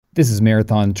This is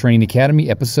Marathon Training Academy,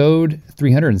 episode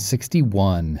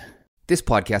 361. This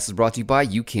podcast is brought to you by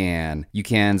UCAN.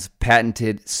 UCAN's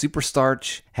patented super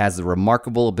starch has the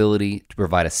remarkable ability to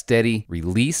provide a steady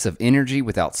release of energy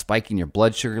without spiking your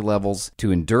blood sugar levels,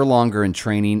 to endure longer in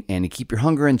training, and to keep your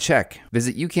hunger in check.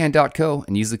 Visit ucan.co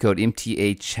and use the code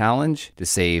MTACHALLENGE to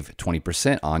save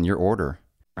 20% on your order.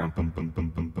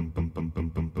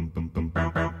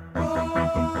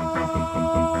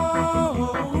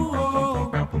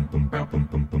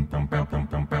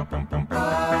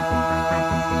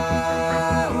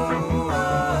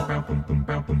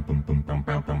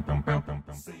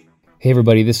 Hey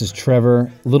everybody, this is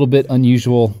Trevor. A little bit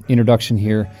unusual introduction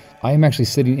here. I am actually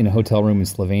sitting in a hotel room in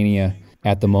Slovenia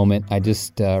at the moment. I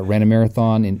just ran a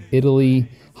marathon in Italy,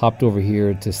 hopped over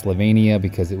here to Slovenia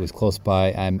because it was close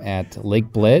by. I'm at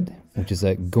Lake Bled, which is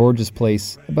a gorgeous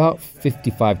place about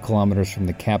 55 kilometers from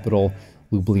the capital,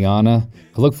 Ljubljana.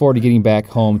 I look forward to getting back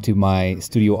home to my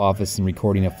studio office and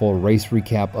recording a full race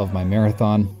recap of my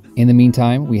marathon. In the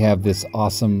meantime, we have this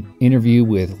awesome interview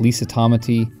with Lisa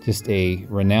Tamati, just a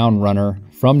renowned runner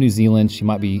from New Zealand. She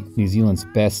might be New Zealand's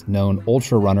best known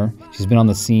ultra runner. She's been on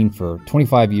the scene for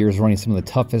 25 years, running some of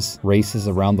the toughest races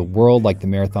around the world, like the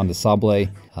Marathon des Sables,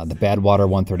 the Badwater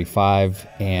 135,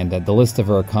 and the list of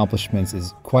her accomplishments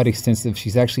is quite extensive.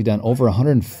 She's actually done over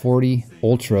 140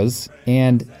 ultras,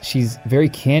 and she's very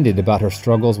candid about her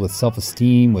struggles with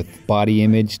self-esteem, with body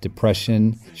image,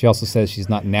 depression. She also says she's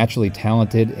not naturally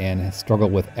talented and has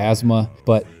struggled with asthma,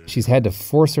 but she's had to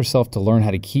force herself to learn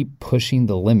how to keep pushing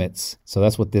the limits. So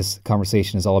that's what this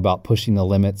conversation is all about, pushing the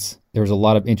limits. There was a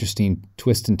lot of interesting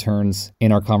twists and turns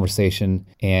in our conversation,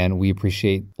 and we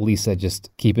appreciate Lisa just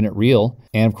keeping it real.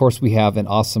 And of course, we have an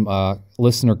awesome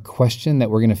listener question that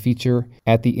we're going to feature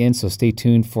at the end, so stay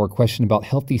tuned for a question about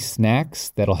healthy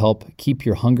snacks that'll help keep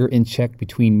your hunger in check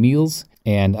between meals.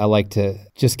 And I like to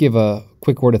just give a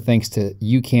quick word of thanks to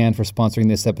UCAN for sponsoring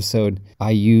this episode.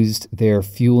 I used their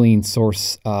fueling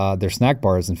source, their snack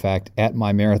bars, in fact, at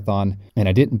my marathon, and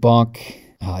I didn't bonk.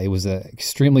 It was an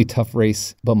extremely tough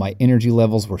race, but my energy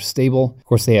levels were stable. Of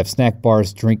course, they have snack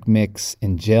bars, drink mix,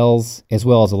 and gels, as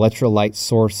well as electrolyte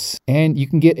source. And you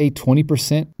can get a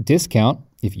 20% discount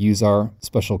if you use our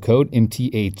special code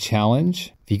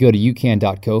MTACHALLENGE. If you go to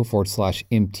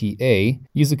ucan.co/MTA,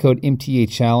 use the code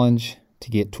MTACHALLENGE to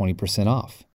get 20%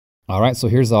 off. All right, so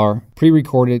here's our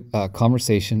pre-recorded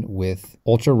conversation with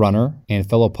ultra runner and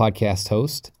fellow podcast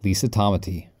host, Lisa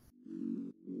Tamati.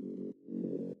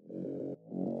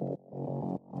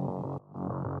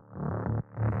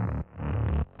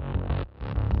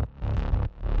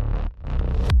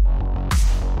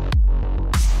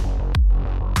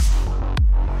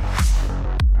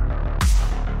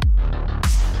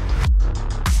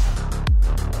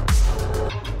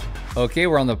 Okay,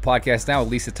 we're on the podcast now with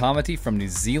Lisa Tamati from New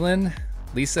Zealand.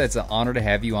 Lisa, it's an honor to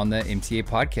have you on the MTA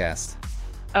podcast.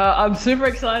 I'm super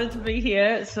excited to be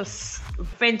here. It's just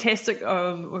fantastic.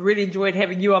 I really enjoyed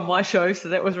having you on my show, so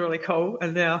that was really cool.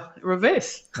 And now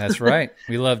reverse. That's right.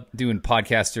 We love doing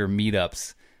podcaster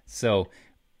meetups. So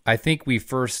I think we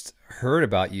first heard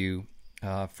about you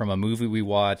from a movie we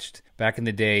watched back in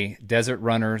the day, Desert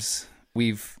Runners.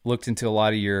 We've looked into a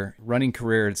lot of your running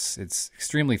career. It's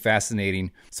extremely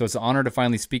fascinating. So it's an honor to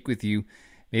finally speak with you.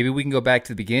 Maybe we can go back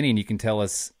to the beginning. You can tell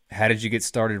us, how did you get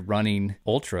started running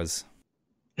ultras?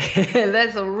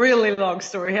 That's a really long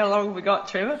story. How long have we got,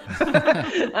 Trevor?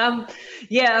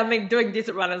 Doing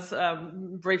Desert Runners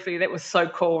briefly, that was so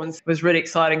cool and it was really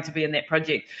exciting to be in that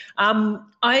project.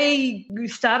 I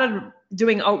started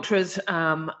doing ultras.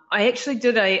 I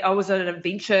was an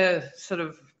adventure sort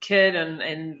of kid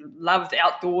and loved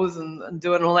outdoors and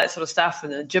doing all that sort of stuff,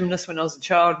 and a gymnast when I was a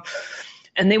child.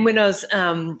 And then when I was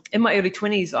in my early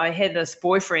 20s, I had this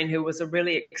boyfriend who was a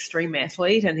really extreme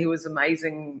athlete, and he was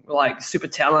amazing, like super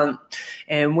talent.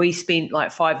 And we spent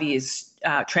like 5 years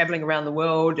traveling around the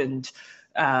world and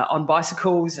on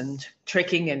bicycles and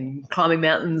trekking and climbing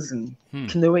mountains and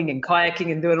canoeing and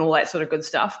kayaking and doing all that sort of good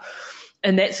stuff.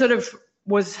 And that sort of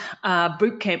was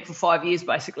boot camp for 5 years,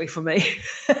 basically, for me.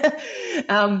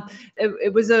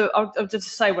 It was I'll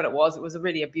just say what it was. It was a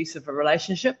really abusive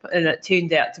relationship, and it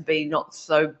turned out to be not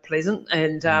so pleasant.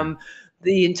 And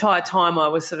the entire time I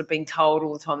was sort of being told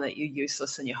all the time that you're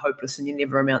useless and you're hopeless and you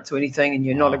never amount to anything and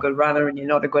you're not a good runner and you're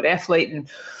not a good athlete.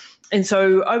 And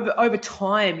so over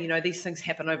time, you know, these things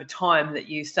happen over time, that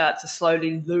you start to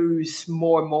slowly lose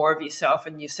more and more of yourself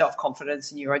and your self-confidence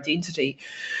and your identity.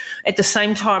 At the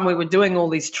same time, we were doing all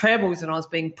these travels and I was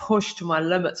being pushed to my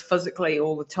limits physically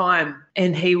all the time.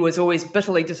 And he was always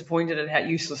bitterly disappointed at how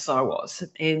useless I was.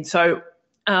 And so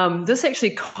This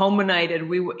actually culminated.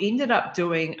 Ended up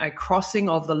doing a crossing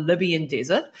of the Libyan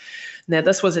desert. Now,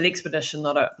 this was an expedition,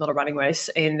 not a running race,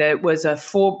 and it was a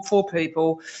four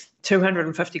people,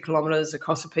 250 kilometres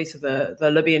across a piece of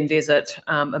the Libyan desert,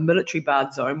 a military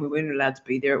barred zone. We weren't allowed to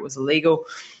be there; it was illegal,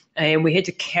 and we had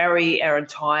to carry our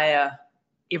entire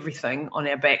everything on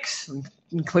our backs,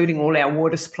 including all our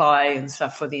water supply and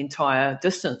stuff for the entire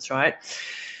distance, right?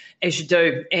 As you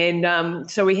do. And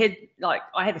so we had,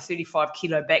 I had a 35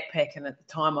 kilo backpack, and at the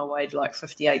time I weighed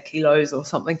 58 kilos or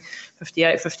something,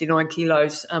 59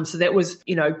 kilos. So that was,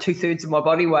 2/3 of my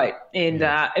body weight. And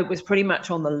it was pretty much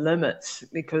on the limits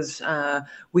because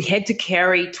we had to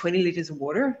carry 20 litres of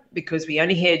water because we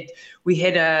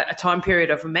had a time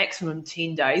period of a maximum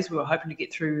 10 days. We were hoping to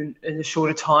get through in a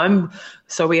shorter time.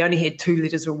 So we only had 2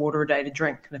 litres of water a day to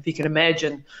drink. And if you can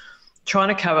imagine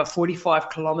trying to cover 45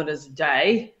 kilometres a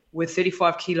day with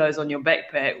 35 kilos on your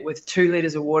backpack with 2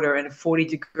 litres of water and a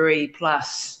 40-degree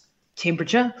plus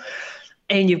temperature,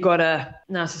 and you've got a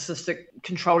narcissistic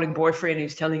controlling boyfriend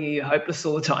who's telling you you're hopeless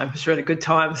all the time. It's really good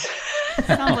times.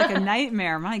 Sounds like a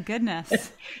nightmare. My goodness.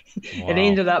 Wow. It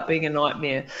ended up being a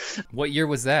nightmare. What year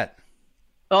was that?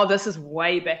 Oh, this is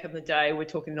way back in the day. We're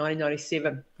talking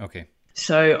 1997. Okay.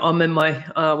 So I'm in my,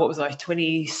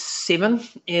 27,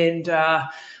 and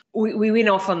we went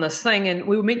off on this thing, and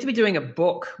we were meant to be doing a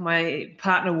book. My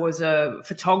partner was a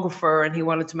photographer, and he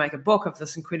wanted to make a book of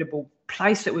this incredible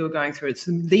place that we were going through. It's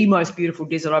the most beautiful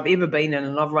desert I've ever been in,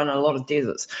 and I've run a lot of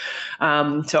deserts.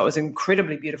 So it was an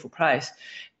incredibly beautiful place.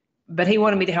 But he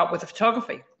wanted me to help with the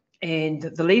photography. And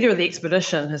the leader of the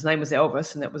expedition, his name was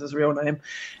Elvis, and that was his real name.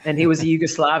 And he was a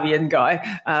Yugoslavian guy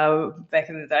back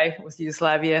in the day, was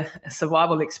Yugoslavia, a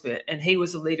survival expert. And he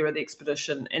was the leader of the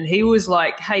expedition. And he was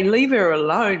like, hey, leave her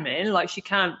alone, man. She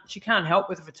can't help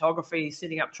with the photography,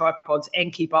 setting up tripods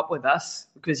and keep up with us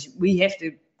because we have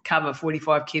to cover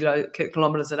 45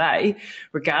 kilometers a day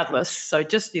regardless. So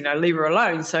just, leave her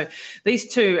alone. So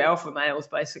these two alpha males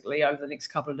basically over the next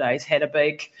couple of days had a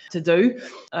big to-do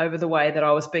over the way that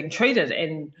I was being treated.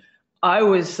 And I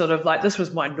was sort of this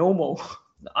was my normal.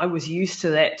 I was used to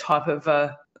that type of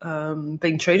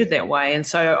being treated that way. And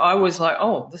so I was like,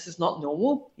 oh, this is not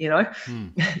normal,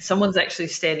 Someone's actually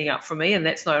standing up for me, and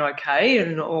that's not okay.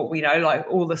 And,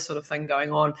 all this sort of thing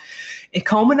going on. It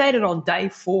culminated on day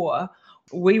 4.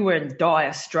 We were in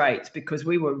dire straits because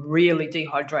we were really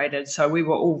dehydrated. So we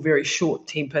were all very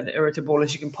short-tempered, irritable,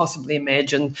 as you can possibly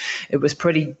imagine. It was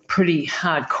pretty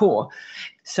hardcore.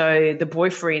 So the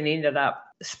boyfriend ended up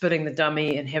spitting the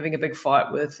dummy and having a big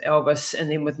fight with Elvis and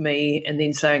then with me, and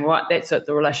then saying, right, that's it,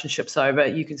 the relationship's over.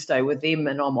 You can stay with them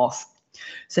and I'm off.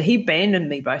 So he abandoned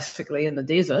me basically in the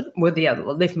desert left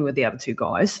me with the other 2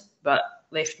 guys, but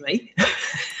left me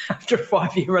after a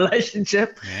 5-year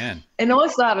relationship. Man. And I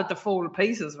started to fall to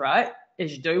pieces, right?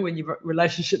 As you do when your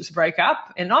relationships break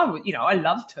up. And I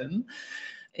loved him.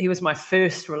 He was my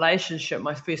first relationship,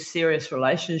 my first serious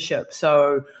relationship.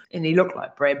 So, and he looked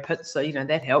like Brad Pitt, so,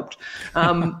 that helped.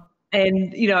 And,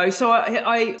 so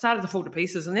I started to fall to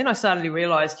pieces. And then I started to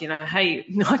realize, hey,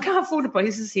 I can't fall to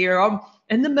pieces here. I'm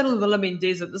in the middle of the Libyan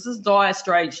desert. This is dire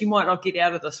straits. You might not get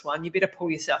out of this one. You better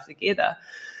pull yourself together.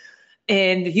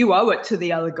 And you owe it to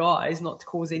the other guys not to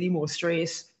cause any more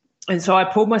stress. And so I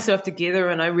pulled myself together,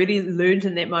 and I really learned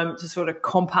in that moment to sort of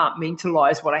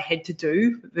compartmentalize what I had to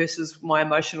do versus my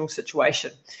emotional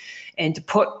situation, and to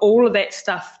put all of that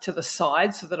stuff to the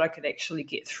side so that I could actually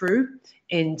get through.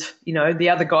 And, the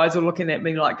other guys were looking at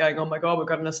me like going, oh, my God, we've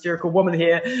got an hysterical woman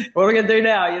here. What are we going to do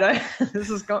now? This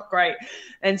is not great.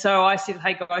 And so I said,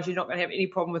 hey, guys, you're not going to have any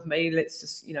problem with me. Let's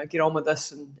just, get on with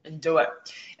this and do it.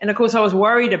 And, of course, I was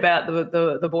worried about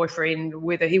the boyfriend,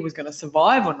 whether he was going to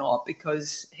survive or not,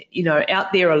 because,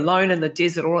 out there alone in the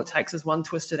desert, all it takes is one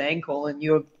twisted ankle and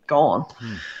you're gone.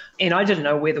 And I didn't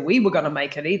know whether we were going to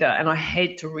make it either. And I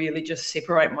had to really just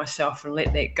separate myself and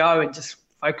let that go and just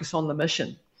focus on the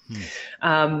mission.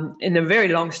 In a very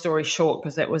long story short,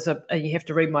 because that was you have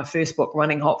to read my first book,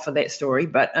 Running Hot, for that story.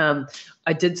 But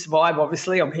I did survive.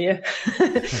 Obviously, I'm here.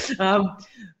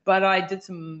 But I did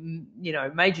some,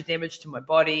 major damage to my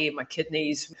body and my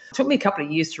kidneys. It took me a couple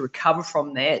of years to recover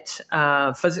from that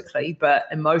physically, but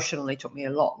emotionally took me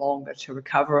a lot longer to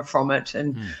recover from it.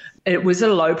 And it was a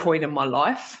low point in my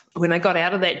life. When I got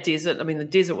out of that desert, the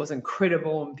desert was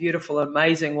incredible and beautiful and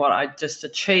amazing what I just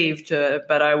achieved,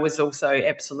 but I was also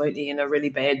absolutely in a really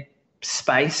bad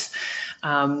space,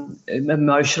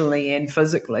 emotionally and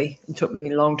physically. It took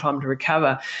me a long time to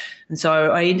recover. And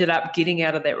so I ended up getting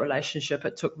out of that relationship.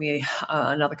 It took me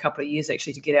another couple of years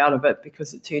actually to get out of it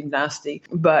because it turned nasty.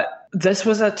 But this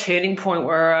was a turning point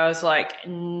where I was like,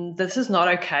 this is not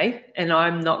okay. And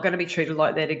I'm not going to be treated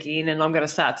like that again. And I'm going to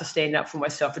start to stand up for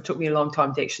myself. It took me a long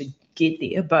time to actually get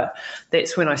there, but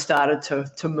that's when I started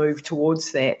to move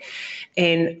towards that.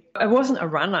 And I wasn't a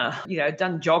runner,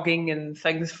 done jogging and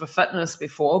things for fitness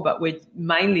before, but we'd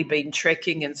mainly been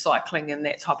trekking and cycling and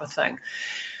that type of thing.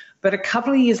 But a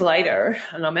couple of years later,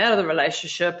 and I'm out of the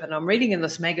relationship, and I'm reading in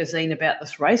this magazine about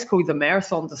this race called the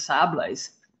Marathon des Sables,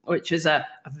 which is a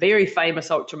very famous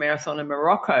ultramarathon in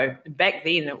Morocco. And back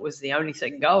then, it was the only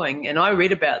thing going. And I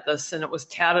read about this, and it was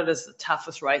touted as the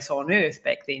toughest race on earth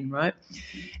back then, right?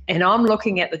 And I'm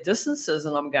looking at the distances,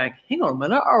 and I'm going, hang on a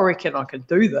minute, I reckon I could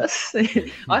do this.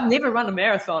 I've never run a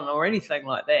marathon or anything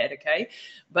like that, okay?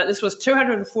 But this was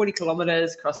 240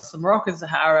 kilometers across the Moroccan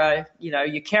Sahara.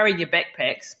 You're carrying your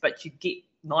backpacks, but you get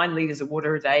 9 litres of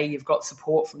water a day. You've got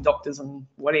support from doctors and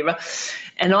whatever.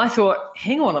 And I thought,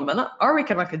 hang on a minute, I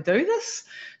reckon I could do this.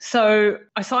 So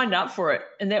I signed up for it.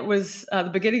 And that was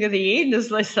the beginning of the end, as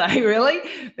they say, really,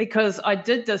 because I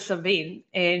did this event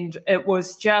and it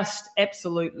was just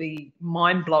absolutely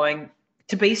mind-blowing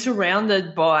to be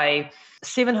surrounded by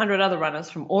 700 other runners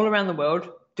from all around the world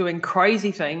doing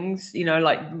crazy things,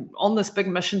 like on this big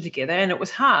mission together. And it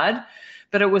was hard,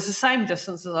 but it was the same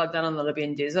distance as I'd done in the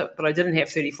Libyan desert, but I didn't have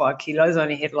 35 kilos. I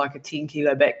only had like a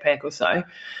 10-kilo backpack or so.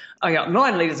 I got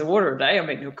 9 litres of water a day. I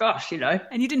mean, gosh,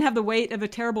 And you didn't have the weight of a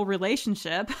terrible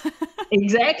relationship.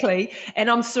 Exactly. And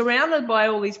I'm surrounded by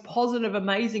all these positive,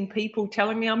 amazing people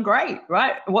telling me I'm great,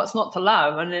 right? What's not to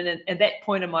love? And then at that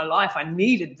point in my life, I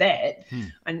needed that,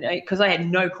 and because I had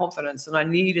no confidence and I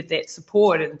needed that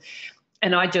support.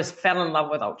 And I just fell in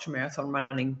love with ultramarathon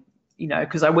running,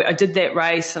 because I did that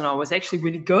race and I was actually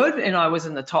really good and I was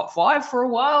in the top 5 for a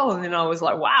while. And then I was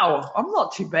like, wow, I'm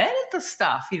not too bad at this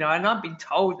stuff, and I'd been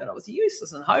told that I was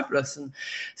useless and hopeless. And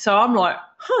so I'm like,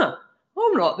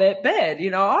 I'm not that bad.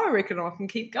 I reckon I can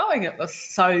keep going at this.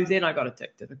 So then I got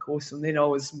addicted, of course. And then I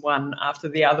was one after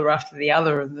the other,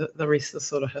 and the rest is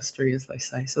sort of history, as they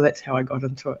say. So that's how I got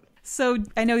into it. So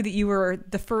I know that you were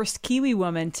the first Kiwi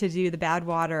woman to do the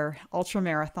Badwater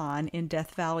Ultramarathon in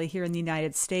Death Valley here in the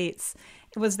United States.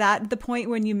 Was that the point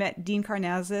when you met Dean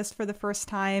Karnazes for the first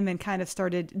time and kind of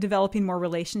started developing more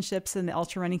relationships in the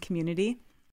ultra running community?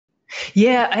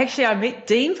 Yeah, actually, I met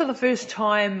Dean for the first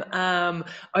time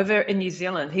over in New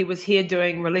Zealand. He was here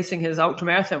releasing his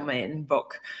Ultramarathon Man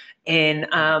book.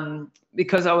 And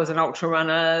because I was an ultra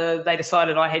runner, they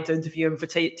decided I had to interview him for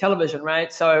television,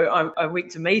 right? So I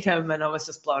went to meet him and I was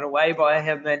just blown away by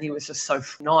him, and he was just so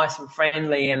nice and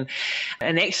friendly. And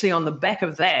actually on the back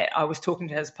of that, I was talking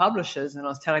to his publishers and I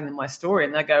was telling them my story,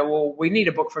 and they go, well, we need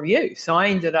a book from you. So I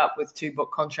ended up with 2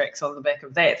 book contracts on the back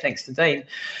of that, thanks to Dean.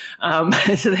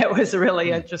 So that was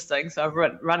really interesting. So I've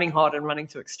written Running Hot and Running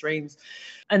to Extremes.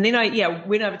 And then I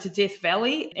went over to Death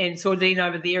Valley and saw Dean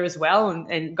over there as well,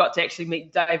 and got to actually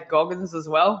meet Dave Goggins as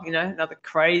well, another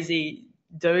crazy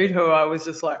dude who I was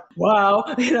just like, wow,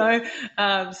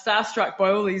 starstruck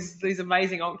by all these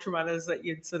amazing ultra runners that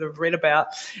you'd sort of read about,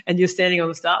 and you're standing on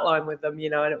the start line with them,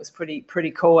 and it was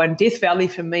pretty cool. And Death Valley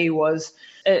for me was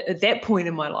at that point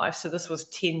in my life, so this was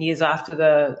 10 years after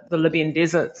the Libyan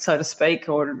desert, so to speak,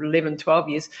 or 11, 12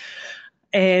 years.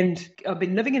 And I've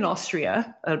been living in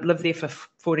Austria. I've lived there for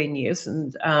 14 years.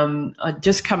 And I'd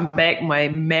just come back. My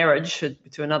marriage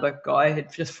to another guy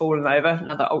had just fallen over,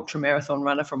 another ultra-marathon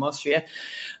runner from Austria.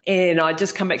 And I'd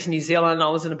just come back to New Zealand. I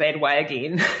was in a bad way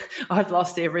again. I'd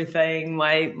lost everything,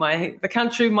 the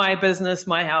country, my business,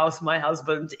 my house, my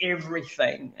husband,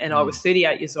 everything. And I was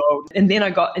 38 years old. And then I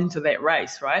got into that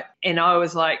race, right? And I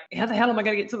was like, how the hell am I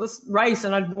going to get to this race?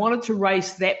 And I'd wanted to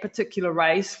race that particular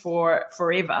race for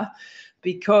forever.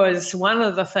 Because one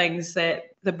of the things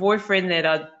that the boyfriend that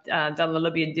I'd done the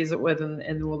Libyan desert with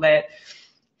and all that,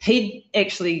 he'd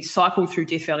actually cycled through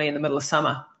Death Valley in the middle of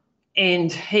summer.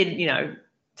 And he'd,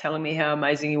 telling me how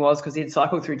amazing he was because he'd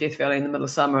cycled through Death Valley in the middle of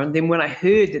summer. And then when I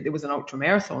heard that there was an ultra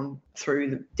marathon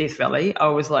through the Death Valley, I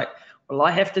was like, well,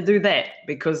 I have to do that,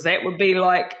 because that would be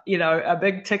like, a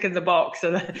big tick in the box.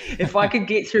 And if I could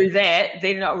get through that,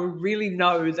 then I would really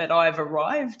know that I've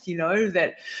arrived,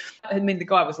 that, the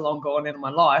guy was long gone out of my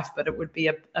life, but it would be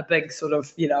a big sort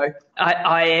of,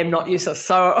 I am not useless.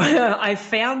 So I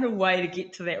found a way to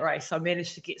get to that race. I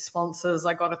managed to get sponsors.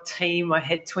 I got a team. I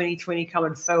had 2020 come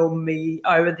and film me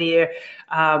over there.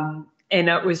 And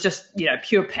it was just,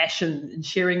 pure passion and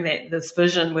sharing this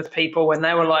vision with people. And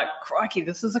they were like, crikey,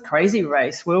 this is a crazy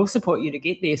race. We'll support you to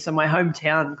get there. So my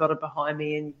hometown got it behind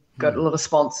me and got a lot of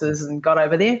sponsors and got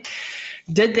over there.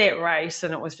 Did that race,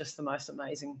 and it was just the most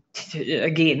amazing.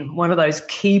 Again, one of those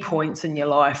key points in your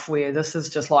life where this is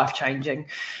just life-changing.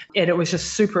 And it was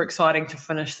just super exciting to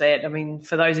finish that. I mean,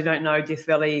 for those who don't know, Death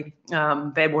Valley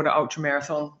Badwater Ultra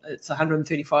Marathon, it's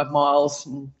 135 miles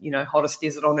and, hottest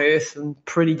desert on earth and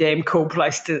pretty damn cool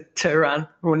place to run.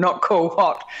 Well, not cool,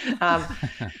 hot.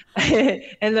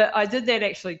 And I did that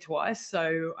actually twice.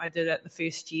 So I did it the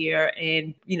first year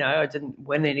and, I didn't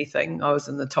win anything. I was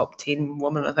in the top 10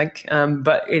 women, I think.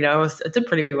 But, I did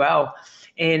pretty well.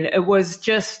 And it was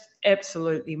just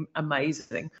absolutely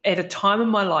amazing. At a time in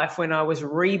my life when I was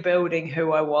rebuilding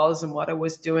who I was and what I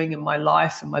was doing in my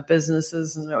life and my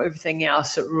businesses and everything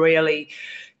else, it really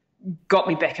got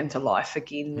me back into life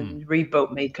again and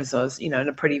rebuilt me, because I was, in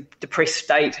a pretty depressed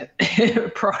state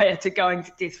prior to going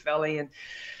to Death Valley.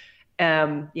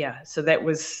 And so that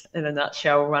was in a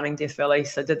nutshell running Death Valley.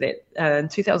 So I did that in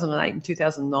 2008 and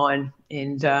 2009,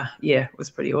 and it was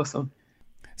pretty awesome.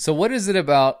 So what is it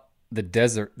about the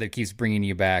desert that keeps bringing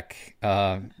you back?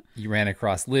 You ran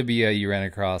across Libya, you ran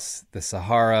across the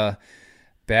Sahara,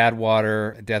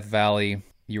 Badwater, Death Valley.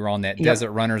 You were on that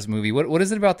Desert Runners movie. What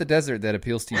is it about the desert that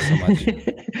appeals to you so much?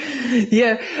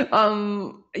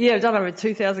 I've done over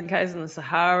 2,000 Ks in the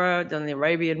Sahara, done the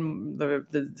Arabian,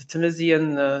 the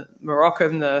Tunisian, the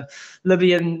Moroccan, the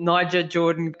Libyan, Niger,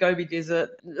 Jordan, Gobi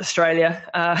Desert, Australia,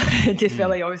 Death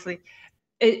Valley, obviously.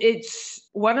 It's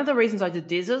one of the reasons I did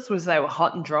deserts was they were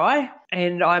hot and dry,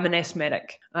 and I'm an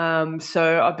asthmatic.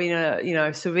 So I've been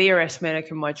a severe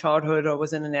asthmatic in my childhood. I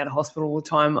was in and out of hospital all the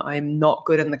time. I'm not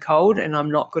good in the cold and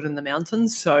I'm not good in the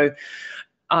mountains. So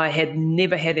I had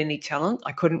never had any talent.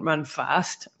 I couldn't run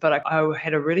fast, but I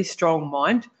had a really strong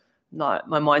mind. My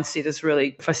mindset is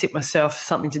really, if I set myself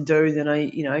something to do, then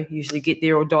I, usually get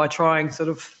there or die trying sort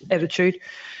of attitude.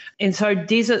 And so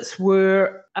deserts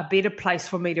were a better place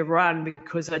for me to run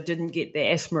because I didn't get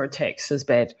the asthma attacks as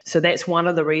bad. So that's one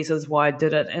of the reasons why I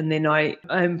did it. And then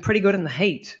I'm pretty good in the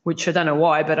heat, which I don't know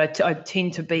why, but I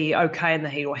tend to be okay in the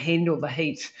heat or handle the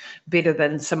heat better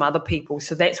than some other people.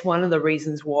 So that's one of the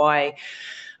reasons why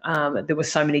there were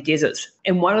so many deserts.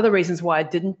 And one of the reasons why I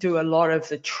didn't do a lot of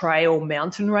the trail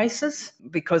mountain races,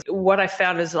 because what I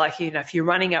found is if you're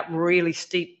running up really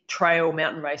steep trail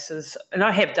mountain races, and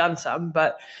I have done some,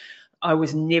 but I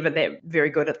was never that very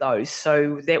good at those.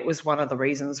 So that was one of the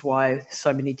reasons why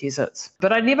so many deserts.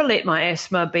 But I never let my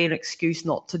asthma be an excuse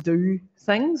not to do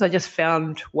things. I just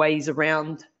found ways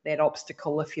around that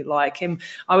obstacle, if you like. And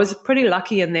I was pretty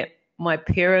lucky in that my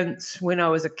parents, when I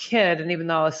was a kid, and even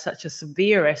though I was such a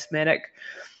severe asthmatic,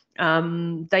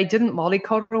 they didn't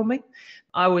mollycoddle me.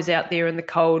 I was out there in the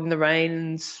cold and the rain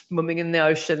and swimming in the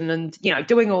ocean and,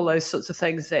 doing all those sorts of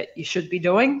things that you should be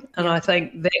doing. And I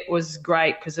think that was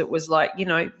great because it was like,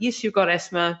 yes, you've got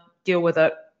asthma, deal with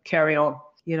it, carry on,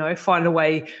 find a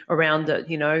way around it,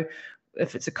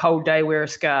 if it's a cold day, wear a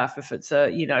scarf. If it's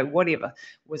whatever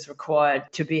was required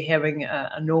to be having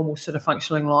a normal sort of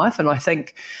functioning life. And I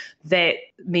think that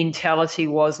mentality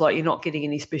was like, you're not getting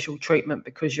any special treatment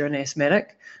because you're an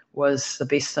asthmatic was the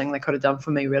best thing they could have done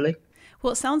for me, really.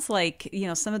 Well, it sounds like,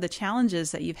 some of the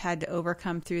challenges that you've had to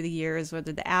overcome through the years,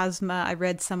 whether the asthma, I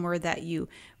read somewhere that you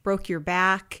broke your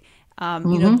back,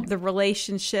 the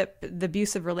relationship, the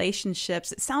abusive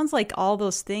relationships. It sounds like all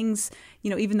those things,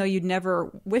 even though you'd never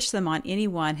wish them on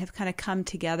anyone, have kind of come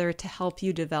together to help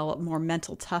you develop more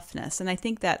mental toughness. And I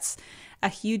think that's a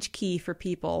huge key for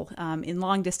people in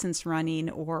long distance running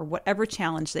or whatever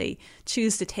challenge they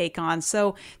choose to take on.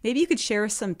 So maybe you could share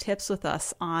some tips with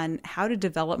us on how to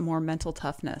develop more mental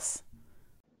toughness.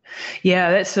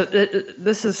 Yeah,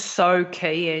 this is so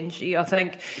key, Angie. I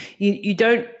think you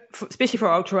don't, especially for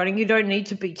ultra running, you don't need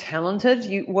to be talented.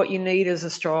 What you need is a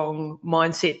strong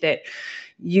mindset that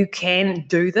you can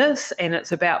do this, and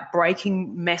it's about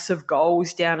breaking massive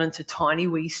goals down into tiny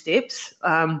wee steps.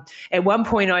 At one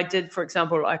point I did, for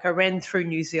example, I ran through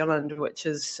New Zealand, which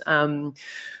is, I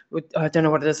don't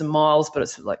know what it is in miles, but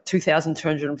it's like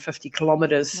 2,250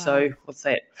 kilometers. Wow. So what's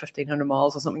that, 1,500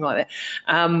 miles or something like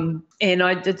that. And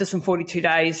I did this in 42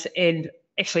 days, and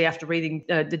actually after reading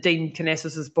the Dean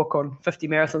Karnazes's book on 50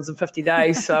 marathons in 50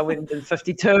 days, so I went and did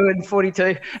 52 and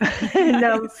 42. And,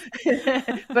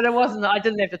 but I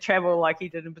didn't have to travel like he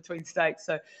did in between states.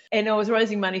 So, and I was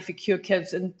raising money for Cure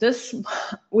Kids. And this,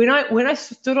 when I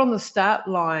stood on the start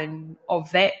line of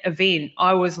that event,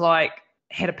 I was like,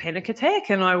 had a panic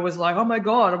attack, and I was like, oh my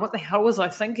God, what the hell was I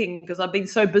thinking? Because I've been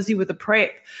so busy with the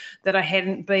prep that I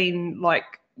hadn't been like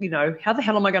how the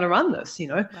hell am I going to run this?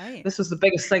 Right. This was the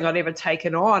biggest thing I'd ever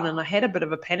taken on. And I had a bit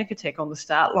of a panic attack on the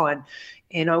start line.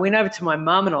 And I went over to my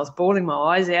mum and I was bawling my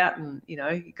eyes out. And,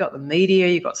 you got the media,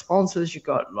 you got sponsors, you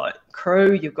got like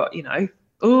crew, you've got,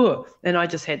 and I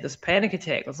just had this panic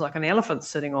attack. It was like an elephant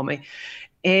sitting on me.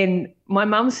 And my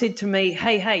mum said to me,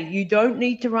 hey, you don't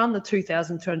need to run the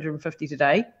 2,250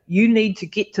 today. You need to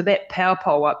get to that power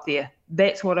pole up there.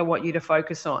 That's what I want you to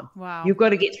focus on. Wow. You've got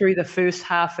to get through the first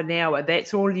half an hour.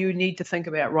 That's all you need to think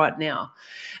about right now.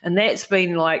 And that's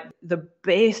been like the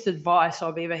best advice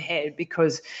I've ever had,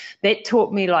 because that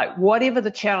taught me, like, whatever the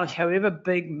challenge, however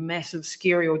big, massive,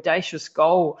 scary, audacious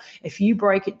goal, if you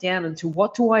break it down into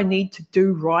what do I need to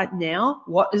do right now?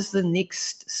 What is the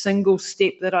next single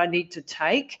step that I need to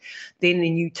take? Then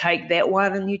you take that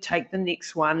one and you take the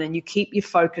next one, and you keep your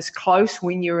focus close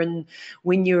when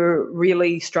you're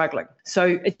really struggling.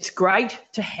 So it's great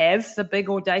to have the big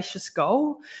audacious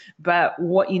goal, but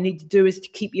what you need to do is to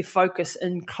keep your focus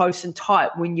in close and tight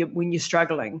when you're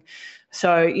struggling.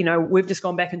 So, we've just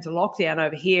gone back into lockdown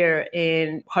over here,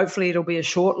 and hopefully it'll be a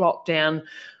short lockdown,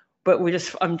 but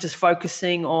I'm just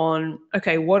focusing on,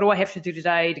 okay, what do I have to do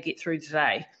today to get through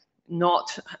today?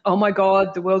 Not, oh my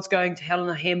God, the world's going to hell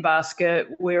in a handbasket,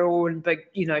 we're all in big,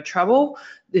 trouble.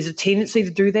 There's a tendency to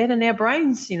do that in our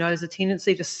brains. There's a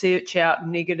tendency to search out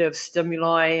negative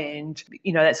stimuli, and,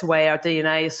 that's the way our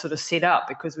DNA is sort of set up,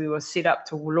 because we were set up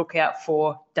to look out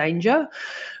for danger,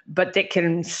 but that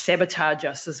can sabotage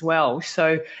us as well.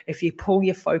 So if you pull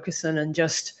your focus in and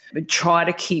just try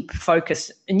to keep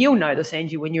focused, and you'll know this,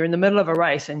 Angie, when you're in the middle of a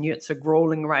race and it's a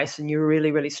grueling race and you're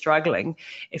really, really struggling,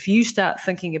 if you start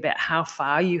thinking about how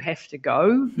far you have to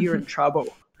go, you're in trouble.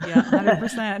 Yeah,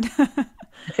 100%.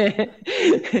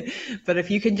 But if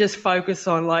you can just focus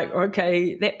on, like,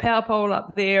 okay, that power pole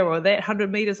up there, or that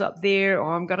 100 meters up there,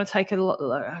 or I'm going to take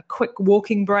a quick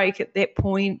walking break at that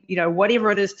point,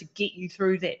 whatever it is to get you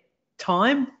through that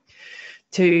time,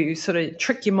 to sort of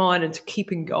trick your mind into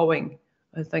keeping going,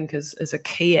 I think is a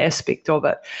key aspect of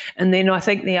it. And then I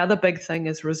think the other big thing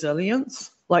is resilience.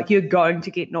 Like, you're going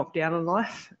to get knocked down in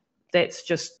life. That's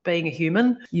just being a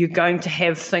human. You're going to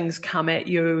have things come at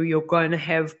you. You're going to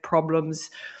have problems.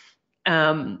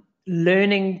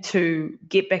 Learning to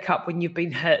get back up when you've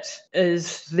been hit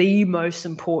is the most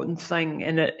important thing.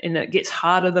 And it gets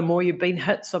harder the more you've been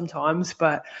hit sometimes,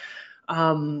 but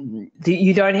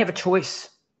you don't have a choice.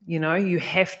 You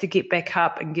have to get back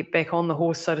up and get back on the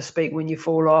horse, so to speak, when you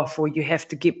fall off, or you have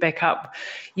to get back up.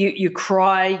 You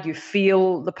cry, you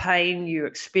feel the pain, you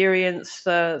experience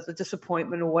the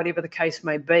disappointment, or whatever the case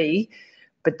may be,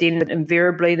 but then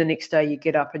invariably the next day you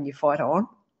get up and you fight on.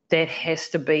 That has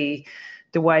to be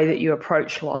the way that you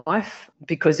approach life,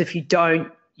 because if you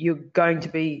don't, you're going to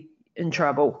be in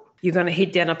trouble. You're going to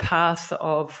head down a path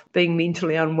of being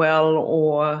mentally unwell,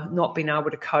 or not being able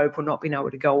to cope, or not being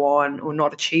able to go on, or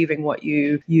not achieving what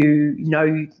you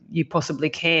possibly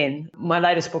can. My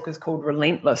latest book is called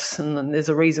Relentless, and there's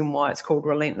a reason why it's called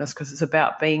Relentless, because it's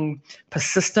about being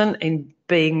persistent and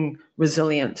being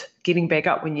resilient, getting back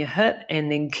up when you're hit,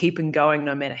 and then keeping going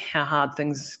no matter how hard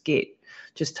things get,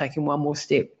 just taking one more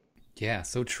step. Yeah,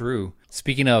 so true.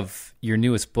 Speaking of your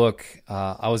newest book,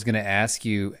 I was going to ask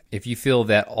you if you feel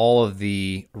that all of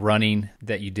the running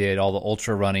that you did, all the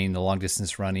ultra running, the long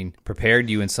distance running, prepared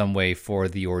you in some way for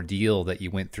the ordeal that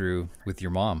you went through with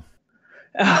your mom.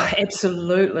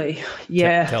 Absolutely.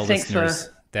 Yeah. Tell listeners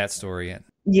that story.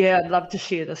 Yeah, I'd love to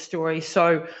share this story.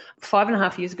 So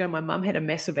 5.5 years ago, my mum had a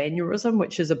massive aneurysm,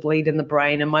 which is a bleed in the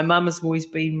brain. And my mum has always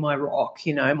been my rock,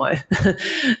 my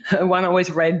one I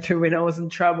always ran to when I was in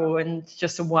trouble, and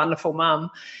just a wonderful mum.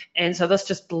 And so this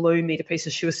just blew me to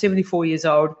pieces. She was 74 years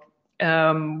old.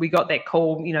 We got that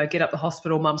call, get up the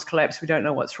hospital, mum's collapsed, we don't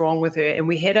know what's wrong with her. And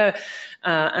we had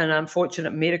an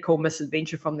unfortunate medical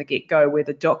misadventure from the get-go, where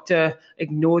the doctor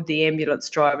ignored the ambulance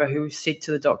driver, who said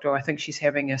to the doctor, I think she's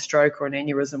having a stroke or an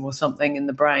aneurysm or something in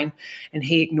the brain. And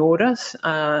he ignored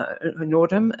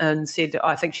him and said,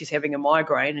 I think she's having a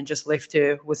migraine, and just left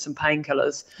her with some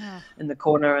painkillers in the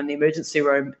corner in the emergency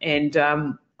room. And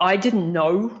I didn't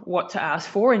know what to ask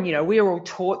for. And, we're all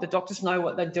taught the doctors know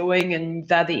what they're doing and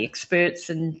they're the experts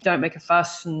and don't make a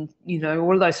fuss and,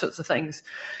 all of those sorts of things.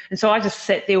 And so I just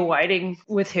sat there waiting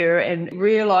with her and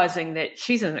realizing that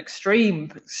she's in extreme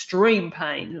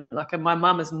pain. Like, my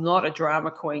mum is not a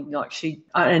drama queen. Like,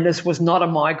 and this was not a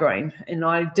migraine. And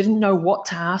I didn't know what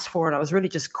to ask for. And I was really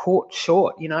just caught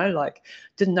short,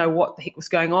 didn't know what the heck was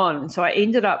going on. And so I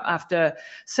ended up, after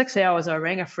 6 hours, I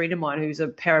rang a friend of mine who's a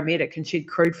paramedic, and she'd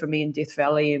crewed cared for me in Death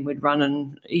Valley, and we'd run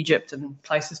in Egypt and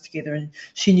places together. And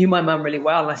she knew my mum really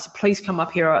well. And I said, please come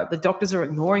up here. The doctors are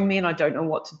ignoring me and I don't know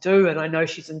what to do. And I know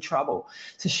she's in trouble.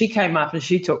 So she came up and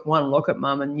she took one look at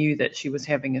mum and knew that she was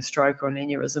having a stroke or an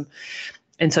aneurysm.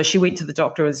 And so she went to the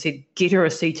doctor and said, get her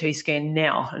a CT scan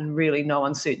now, in really no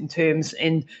uncertain terms.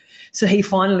 And so he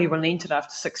finally relented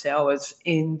after 6 hours,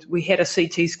 and we had a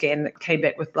CT scan that came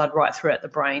back with blood right throughout the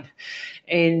brain.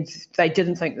 And they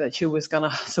didn't think that she was going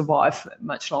to survive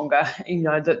much longer. You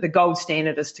know, the gold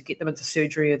standard is to get them into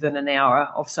surgery within an hour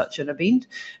of such an event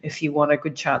if you want a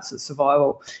good chance at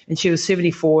survival. And she was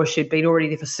 74. She'd been already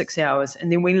there for 6 hours. And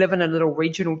then we live in a little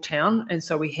regional town, and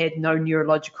so we had no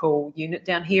neurological unit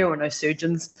down here or no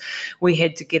surgeons. We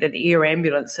had to get an air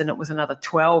ambulance, and it was another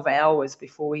 12 hours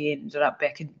before we ended up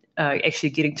back in actually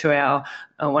getting to our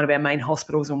one of our main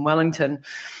hospitals in Wellington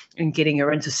and getting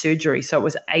her into surgery. So it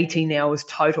was 18 hours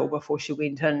total before she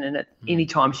went in, and at any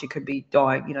time she could be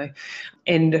dying, you know.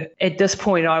 And at this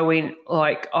point I went,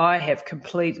 like, I have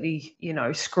completely, you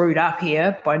know, screwed up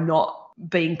here by not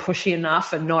being pushy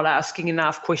enough and not asking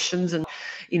enough questions and,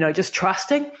 you know, just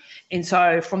trusting. And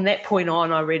so from that point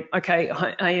on, I read, okay,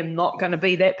 I am not going to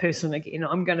be that person again.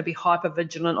 I'm going to be hyper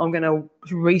vigilant. I'm going to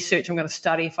research. I'm going to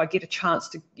study. If I get a chance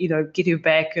to, you know, get her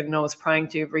back, and I was praying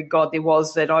to every God there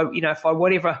was that I, you know, if I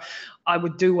whatever, I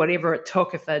would do whatever it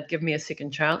took if they'd give me a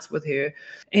second chance with her.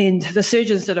 And the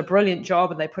surgeons did a brilliant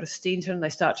job, and they put a stent in, they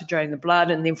start to drain the blood.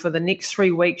 And then for the next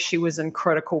 3 weeks, she was in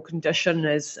critical condition,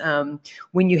 as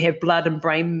when you have blood and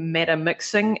brain matter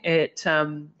mixing, it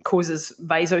causes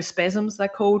vasospasms, they're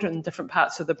called, in different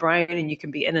parts of the brain, and you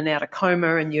can be in and out of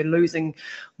coma, and you're losing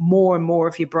more and more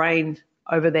of your brain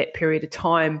over that period of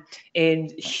time,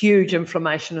 and huge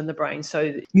inflammation in the brain.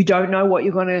 So you don't know what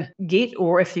you're going to get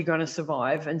or if you're going to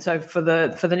survive. And so for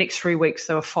the next 3 weeks,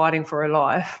 they were fighting for her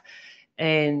life.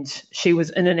 And she was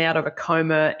in and out of a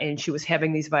coma, and she was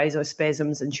having these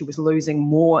vasospasms, and she was losing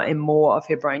more and more of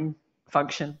her brain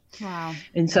function. Wow.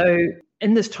 And so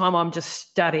in this time, I'm just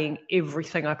studying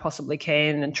everything I possibly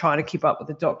can and trying to keep up with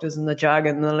the doctors and the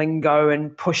jargon and the lingo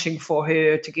and pushing for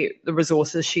her to get the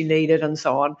resources she needed and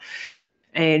so on.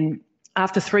 And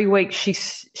after 3 weeks,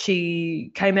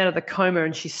 she came out of the coma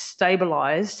and she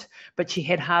stabilized, but she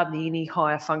had hardly any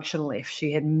higher function left.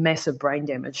 She had massive brain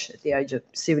damage at the age of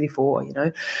 74, you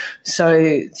know.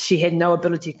 So she had no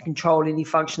ability to control any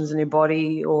functions in her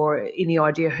body or any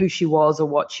idea who she was or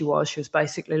what she was. She was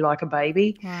basically like a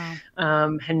baby.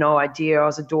 Wow. Had no idea I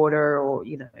was a daughter or,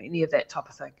 you know, any of that type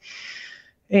of thing.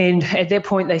 And at that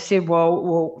point, they said, well,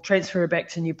 we'll transfer her back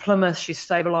to New Plymouth. She's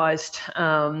stabilised,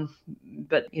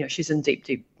 but, you know, she's in deep,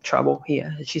 deep trouble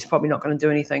here. She's probably not going to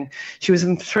do anything. She was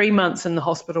in 3 months in the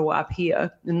hospital up here.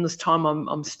 And this time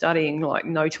I'm studying like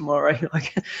no tomorrow.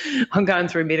 Like I'm going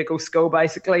through medical school,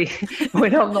 basically,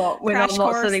 when I'm not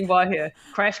sitting by her.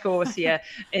 Crash course, yeah,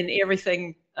 and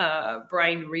everything.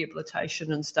 Brain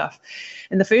rehabilitation and stuff.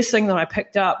 And the first thing that I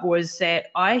picked up was that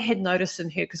I had noticed in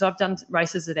her, because I've done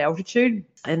races at altitude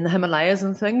in the Himalayas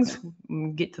and things,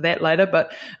 we'll get to that later,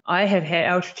 but I had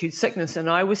altitude sickness, and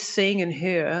I was seeing in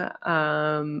her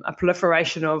a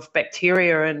proliferation of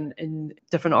bacteria in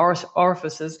different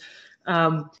orifices.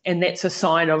 And that's a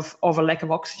sign of a lack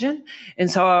of oxygen. And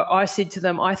so I said to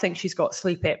them, I think she's got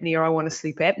sleep apnea. I want a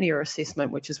sleep apnea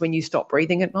assessment, which is when you stop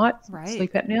breathing at night, right.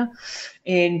 Sleep apnea.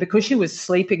 And because she was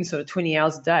sleeping sort of 20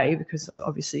 hours a day, because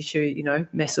obviously she, you know,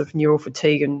 massive neural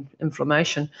fatigue and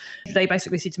inflammation, they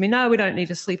basically said to me, no, we don't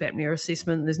need a sleep apnea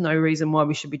assessment. There's no reason why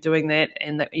we should be doing that,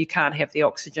 and that you can't have the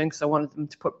oxygen, because I wanted them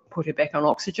to put her back on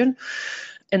oxygen.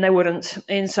 And they wouldn't.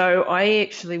 And so I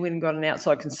actually went and got an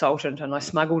outside consultant, and I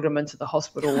smuggled him into the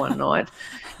hospital one night.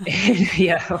 And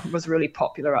yeah, I was really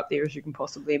popular up there, as you can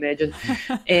possibly imagine.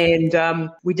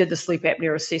 And we did the sleep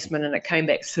apnea assessment, and it came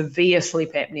back severe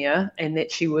sleep apnea, and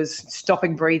that she was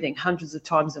stopping breathing hundreds of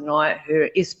times a night. Her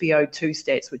SpO2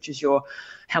 stats, which is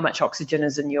how much oxygen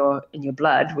is in your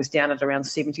blood, was down at around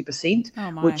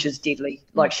 70%, which is deadly.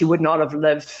 Like, she would not have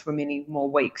lived for many more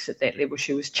weeks at that level.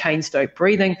 She was chain-stoked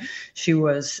breathing. She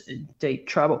was in deep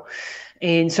trouble.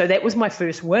 And so that was my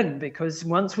first win, because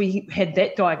once we had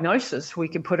that diagnosis, we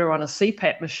could put her on a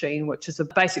CPAP machine, which is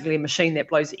basically a machine that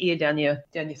blows air down your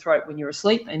throat when you're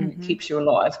asleep and keeps you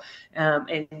alive,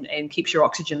 and keeps your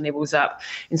oxygen levels up.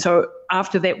 And so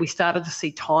after that, we started to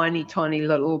see tiny, tiny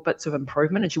little bits of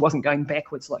improvement, and she wasn't going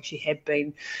backwards like she had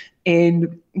been.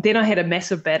 And then I had a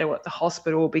massive battle at the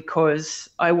hospital because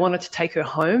I wanted to take her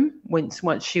home once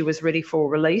she was ready for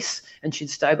release and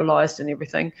she'd stabilized and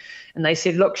everything. And they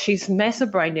said, look, she's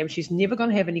massive brain damage. She's never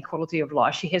going to have any quality of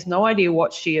life. She has no idea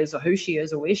what she is or who she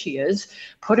is or where she is.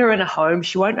 Put her in a home.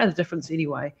 She won't know the difference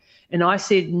anyway. And I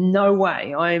said, no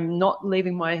way. I'm not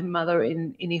leaving my mother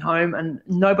in any home, and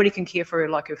nobody can care for her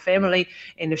like her family.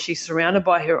 And if she's surrounded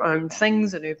by her own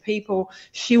things and her people,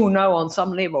 she will know on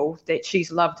some level that she's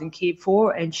loved and cared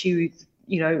for, and she,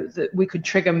 that we could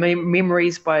trigger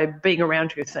memories by being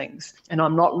around her things. And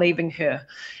I'm not leaving her.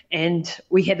 And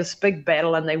we had this big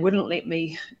battle, and they wouldn't let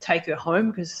me take her home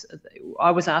because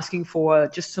I was asking for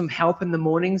just some help in the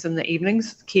mornings and the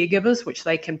evenings, caregivers, which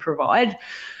they can provide.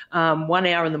 1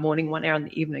 hour in the morning, 1 hour in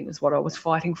the evening is what I was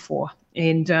fighting for.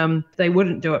 And they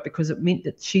wouldn't do it because it meant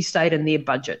that she stayed in their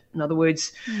budget. In other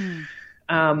words,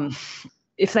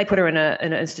 if they put her in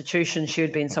an institution, she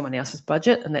would be in someone else's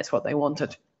budget, and that's what they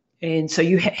wanted. And so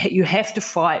you have to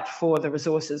fight for the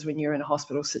resources when you're in a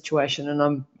hospital situation. And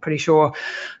I'm pretty sure,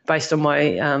 based on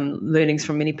my learnings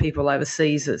from many people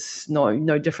overseas, it's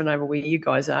no different over where you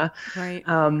guys are. Right.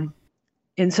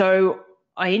 And so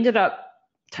I ended up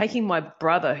taking my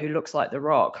brother, who looks like The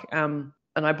Rock, and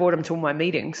I brought him to all my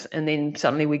meetings, and then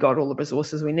suddenly we got all the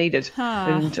resources we needed.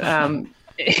 And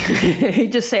he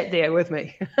just sat there with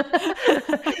me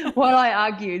while I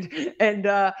argued,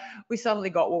 and we suddenly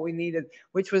got what we needed,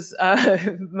 which was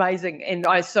amazing. And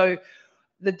so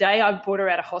the day I brought her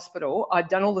out of hospital, I'd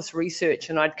done all this research,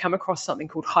 and I'd come across something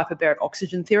called hyperbaric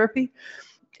oxygen therapy.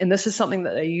 And this is something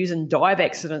that they use in dive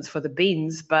accidents for the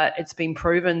bends, but it's been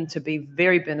proven to be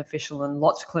very beneficial in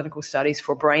lots of clinical studies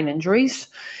for brain injuries.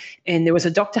 And there was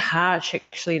a Dr. Harch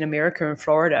actually in America, in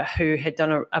Florida, who had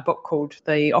done a book called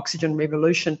The Oxygen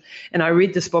Revolution. And I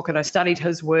read this book, and I studied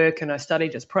his work, and I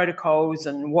studied his protocols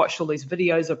and watched all these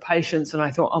videos of patients. And I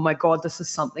thought, oh my God, this is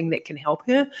something that can help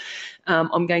her.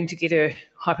 I'm going to get her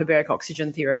hyperbaric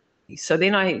oxygen therapy. So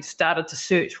then I started to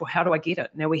search, well, how do I get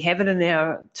it? Now, we have it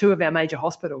in two of our major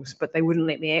hospitals, but they wouldn't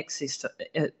let me access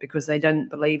it because they didn't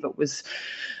believe it was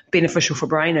beneficial for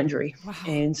brain injury. Wow.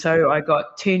 And so I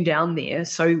got turned down there.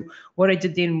 So what I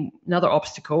did then, another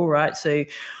obstacle, right? So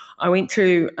I went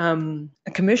to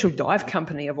a commercial dive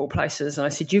company of all places, and I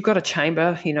said, you've got a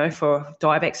chamber, for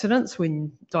dive accidents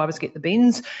when divers get the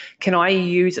bends. Can I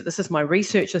use it? This is my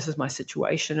research. This is my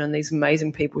situation. And these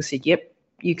amazing people said, yep,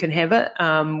 you can have it.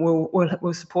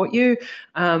 We'll support you.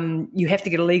 You have to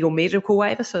get a legal medical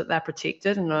waiver so that they're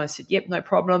protected. And I said, yep, no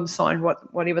problem. Signed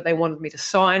whatever they wanted me to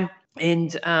sign.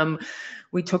 And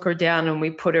we took her down and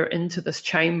we put her into this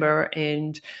chamber.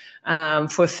 And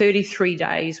for 33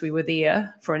 days, we were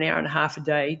there for an hour and a half a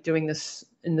day doing this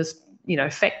in this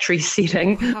factory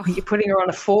setting. Wow. You're putting her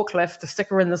on a forklift to stick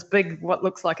her in this big, what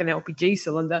looks like an LPG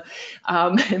cylinder.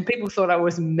 And people thought I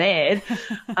was mad.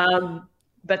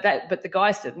 But the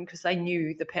guys didn't, because they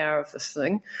knew the power of this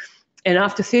thing. And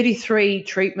after 33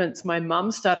 treatments, my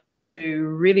mum started to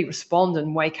really respond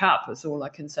and wake up, is all I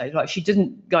can say. Like, she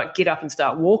didn't get up and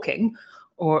start walking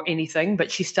or anything, but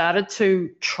she started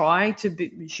to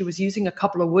she was using a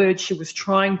couple of words. She was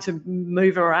trying to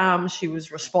move her arms. She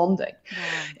was responding.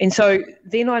 Wow. And so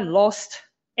then I lost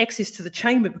access to the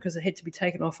chamber because it had to be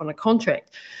taken off on a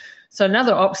contract. So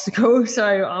another obstacle. So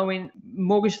I went,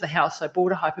 mortgaged the house. I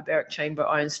bought a hyperbaric chamber.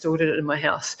 I installed it in my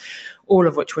house, all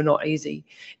of which were not easy.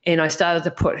 And I started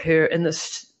to put her in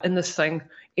this thing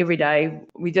every day.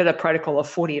 We did a protocol of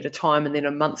 40 at a time, and then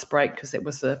a month's break, because that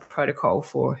was the protocol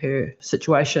for her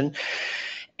situation.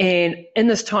 And in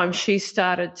this time, she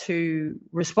started to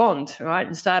respond, right,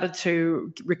 and started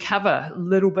to recover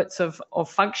little bits of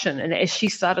function. And as she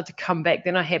started to come back,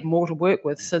 then I had more to work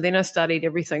with. So then I studied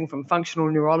everything from functional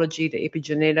neurology to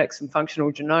epigenetics and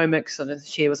functional genomics. And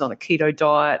she was on a keto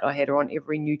diet. I had her on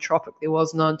every nootropic there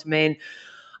was known to man.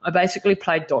 I basically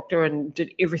played doctor and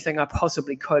did everything I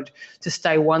possibly could to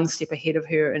stay one step ahead of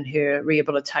her in her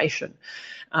rehabilitation.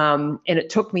 And it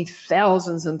took me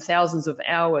thousands and thousands of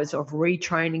hours of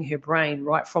retraining her brain,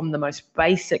 right from the most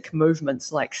basic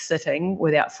movements like sitting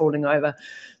without falling over,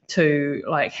 to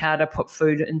like how to put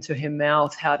food into her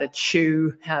mouth, how to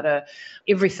chew,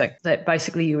 everything that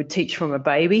basically you would teach from a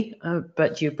baby.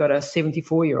 But you've got a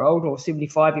 74-year-old or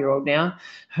 75-year-old now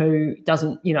who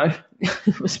doesn't,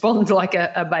 respond like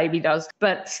a baby does.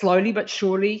 But slowly but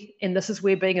surely, and this is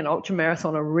where being an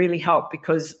ultramarathoner really helped,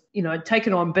 because, I'd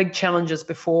taken on big challenges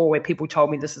before where people told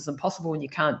me this is impossible and you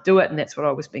can't do it. And that's what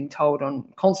I was being told on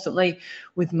constantly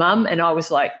with mum. And I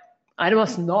was like, I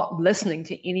must not listening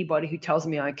to anybody who tells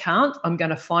me I can't. I'm going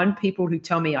to find people who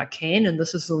tell me I can, and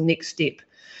this is the next step.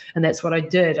 And that's what I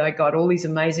did. I got all these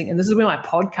amazing, and this is where my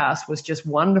podcast was just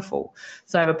wonderful.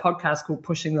 So I have a podcast called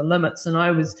Pushing the Limits, and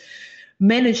I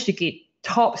managed to get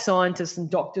top scientists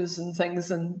and doctors and things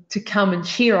and to come and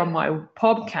share on my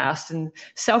podcast. And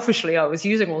selfishly, I was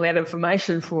using all that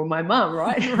information for my mum,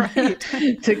 right?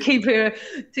 to keep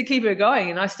her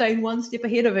going. And I stayed one step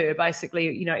ahead of her,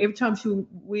 basically. You know, every time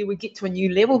we would get to a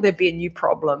new level, there'd be a new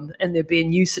problem and there'd be a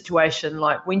new situation.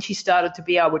 Like when she started to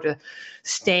be able to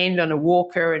stand on a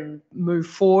walker and move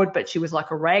forward, but she was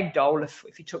like a rag doll. If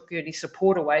you took any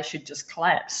support away, she'd just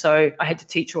collapse. So I had to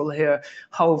teach all her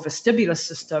whole vestibular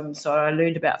system. So I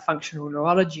learned about functional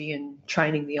neurology and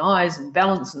training the eyes and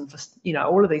balance and, you know,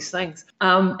 all of these things.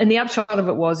 And the upshot of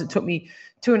it was it took me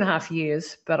 2.5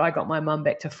 years, but I got my mum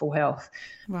back to full health.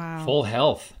 Wow. Full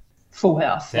health. Full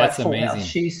health. That's like full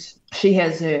amazing. Health. She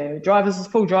has her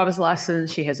full driver's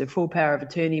license. She has her full power of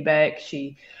attorney back.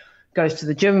 She goes to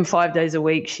the gym 5 days a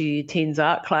week. She attends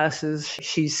art classes.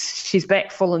 She's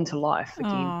back full into life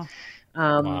again.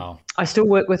 Wow. I still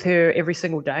work with her every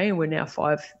single day, and we're now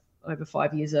over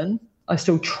 5 years in. I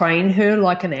still train her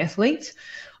like an athlete.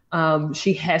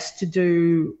 She has to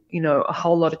do, you know, a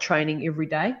whole lot of training every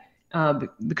day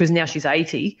because now she's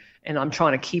 80 and I'm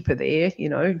trying to keep her there, you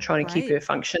know, trying to keep her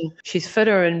function. She's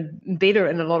fitter and better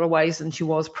in a lot of ways than she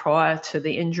was prior to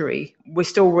the injury. We're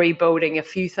still rebuilding a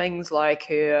few things like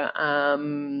her.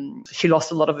 She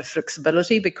lost a lot of her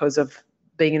flexibility because of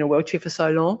being in a wheelchair for so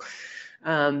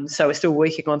long. So we're still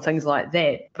working on things like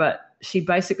that. But she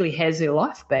basically has her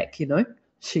life back, you know.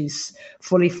 She's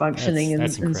fully functioning in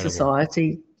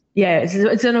society. Yeah,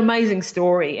 it's an amazing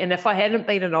story. And if I hadn't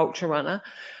been an ultra runner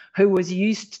who was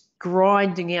used to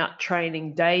grinding out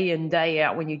training day in, day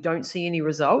out when you don't see any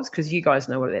results, because you guys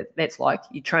know what that's like.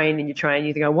 You train and you train,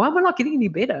 you go, why am I not getting any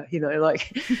better? You know,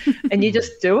 like, and you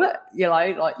just do it, you know,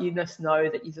 like you just know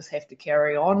that you just have to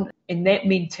carry on. And that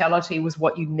mentality was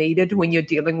what you needed when you're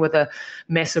dealing with a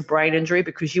massive brain injury,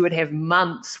 because you would have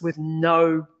months with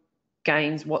no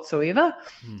gains whatsoever,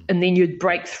 and then you'd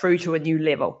break through to a new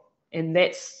level. And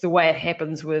that's the way it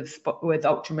happens with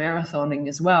ultra marathoning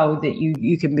as well, that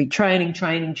you can be training,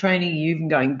 you even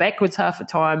going backwards half the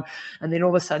time, and then all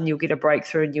of a sudden you'll get a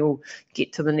breakthrough and you'll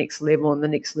get to the next level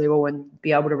and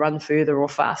be able to run further or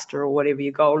faster or whatever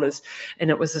your goal is. And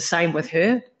it was the same with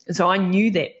her. And so I knew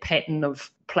that pattern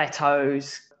of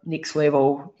plateaus, next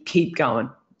level, keep going,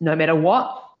 no matter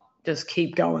what. Just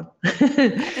keep going.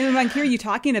 And I hear you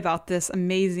talking about this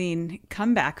amazing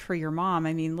comeback for your mom.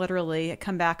 I mean, literally a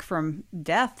comeback from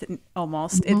death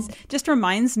almost. Mm-hmm. It just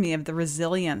reminds me of the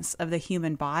resilience of the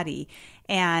human body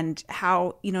and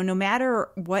how, you know, no matter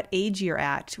what age you're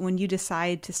at, when you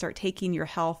decide to start taking your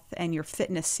health and your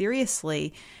fitness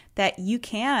seriously, that you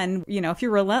can, you know, if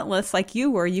you're relentless like you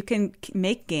were, you can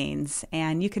make gains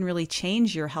and you can really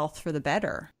change your health for the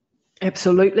better.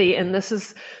 Absolutely. And this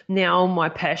is now my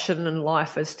passion in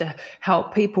life, is to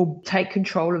help people take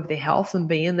control of their health and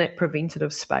be in that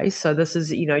preventative space. So this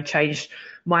is, you know, changed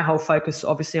my whole focus.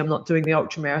 Obviously, I'm not doing the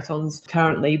ultra marathons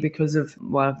currently because of,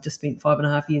 well, I've just spent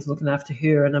 5.5 years looking after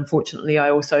her. And unfortunately,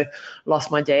 I also lost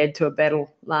my dad to a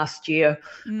battle last year.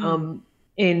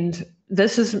 And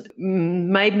this has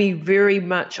made me very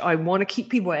much, I want to keep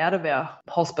people out of our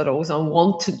hospitals. I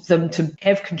want them to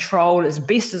have control as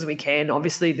best as we can.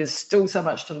 Obviously, there's still so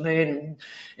much to learn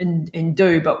and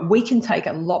do, but we can take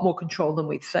a lot more control than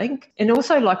we think. And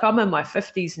also, like, I'm in my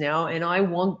 50s now, and I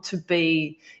want to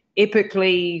be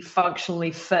epically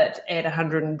functionally fit at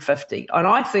 150. And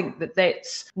I think that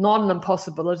that's not an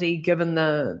impossibility given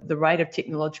the rate of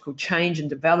technological change and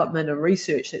development and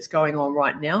research that's going on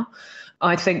right now.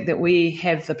 I think that we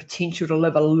have the potential to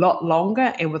live a lot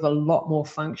longer and with a lot more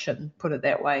function, put it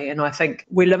that way. And I think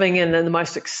we're living in the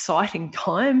most exciting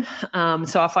time.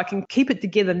 So if I can keep it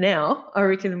together now, I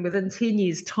reckon within 10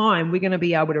 years' time, we're going to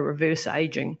be able to reverse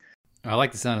aging. I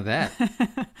like the sound of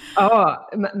that. Oh,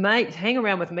 mate, hang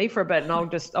around with me for a bit and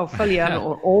I'll fill you in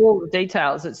on all the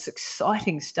details. It's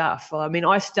exciting stuff. I mean,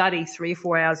 I study 3 or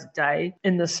 4 hours a day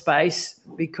in this space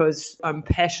because I'm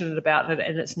passionate about it,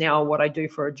 and it's now what I do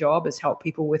for a job, is help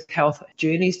people with health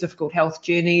journeys, difficult health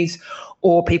journeys,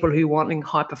 or people who wanting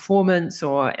high performance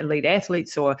or elite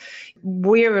athletes, or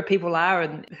wherever people are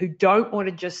and who don't want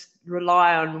to just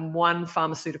rely on one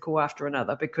pharmaceutical after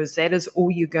another, because that is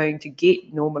all you're going to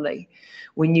get normally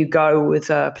when you go with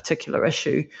a particular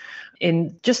issue.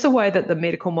 And just the way that the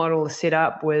medical model is set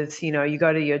up with, you know, you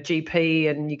go to your GP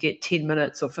and you get 10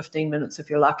 minutes or 15 minutes if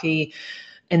you're lucky,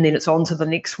 and then it's on to the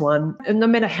next one. And no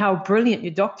matter how brilliant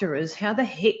your doctor is, how the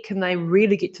heck can they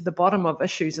really get to the bottom of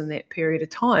issues in that period of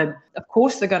time? Of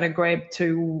course, they're going to grab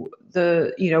to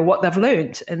what they've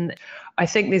learned. And I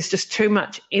think there's just too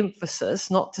much emphasis,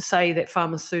 not to say that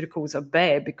pharmaceuticals are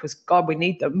bad, because God, we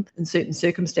need them in certain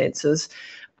circumstances,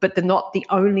 but they're not the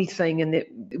only thing. And that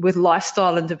with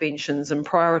lifestyle interventions and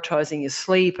prioritizing your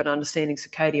sleep and understanding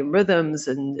circadian rhythms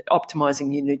and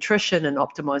optimizing your nutrition and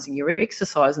optimizing your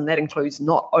exercise, and that includes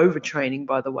not overtraining,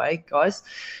 by the way, guys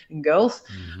and girls,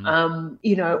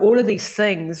 all of these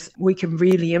things, we can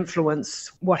really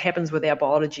influence what happens with our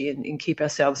biology and keep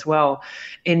ourselves well.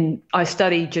 And I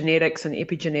study genetics and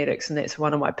epigenetics, and that's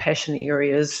one of my passion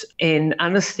areas, and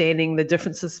understanding the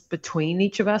differences between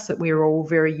each of us, that we're all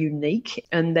very unique.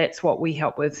 And that's what we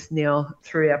help with now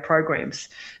through our programs,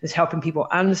 is helping people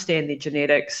understand their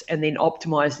genetics and then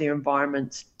optimize their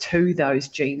environments to those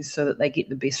genes so that they get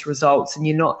the best results. And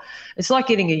it's like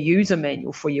getting a user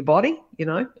manual for your body.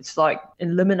 It's like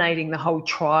eliminating the whole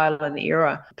trial and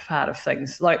error part of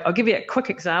things. Like, I'll give you a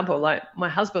quick example. Like, my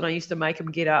husband, I used to make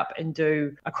him get up and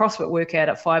do a CrossFit workout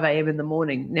at 5 a.m. in the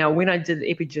morning. Now, when I did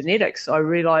epigenetics, I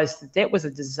realized that was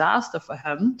a disaster for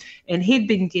him. And he'd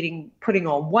been putting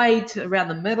on weight around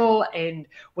the middle and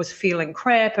was feeling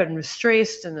crap and was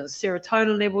stressed, and his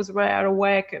serotonin levels were out of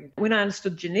whack. And when I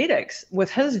understood genetics, with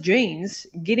his genes,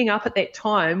 getting up at that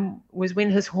time was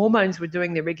when his hormones were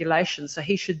doing their regulation. So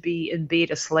he should be in bed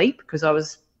asleep, because I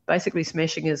was basically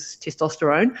smashing his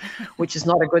testosterone, which is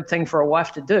not a good thing for a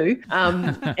wife to do.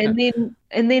 And then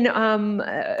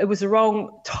it was the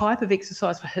wrong type of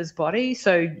exercise for his body.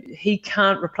 So he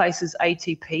can't replace his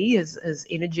ATP. His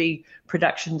energy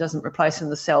production doesn't replace in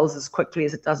the cells as quickly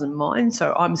as it does in mine.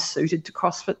 So I'm suited to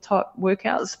CrossFit type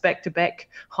workouts, back-to-back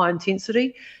high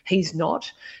intensity. He's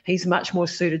not. He's much more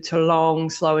suited to long,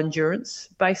 slow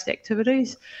endurance-based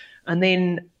activities. And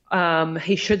then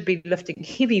he should be lifting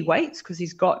heavy weights, because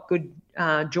he's got good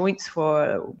joints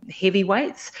for heavy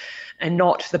weights, and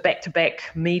not the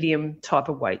back-to-back medium type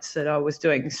of weights that I was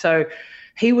doing. So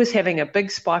he was having a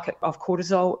big spike of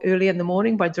cortisol early in the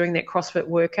morning by doing that CrossFit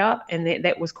workout, and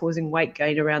that was causing weight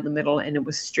gain around the middle, and it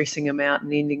was stressing him out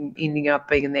and ending up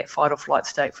being in that fight or flight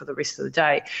state for the rest of the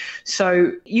day.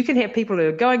 So you can have people who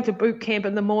are going to boot camp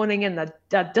in the morning and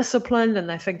they're disciplined and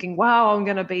they're thinking, wow, I'm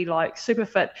going to be like super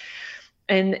fit.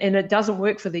 And it doesn't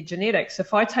work for their genetics.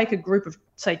 If I take a group of,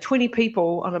 say, 20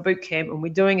 people on a boot camp, and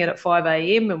we're doing it at 5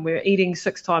 a.m. and we're eating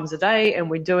 6 times a day, and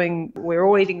we're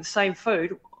all eating the same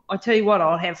food, I tell you what,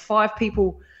 I'll have 5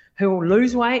 people who will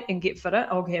lose weight and get fitter.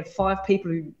 I'll have 5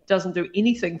 people who doesn't do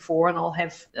anything for, and I'll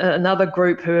have another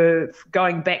group who are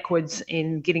going backwards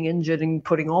and getting injured and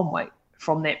putting on weight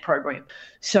from that program.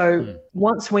 So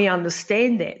once we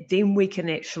understand that, then we can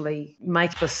actually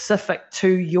make specific to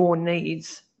your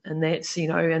needs. And that's,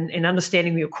 and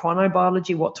understanding your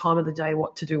chronobiology, what time of the day,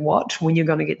 what to do what, when you're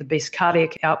going to get the best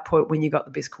cardiac output, when you've got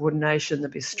the best coordination, the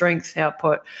best strength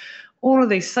output, all of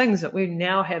these things that we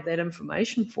now have that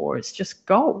information for. It's just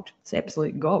gold. It's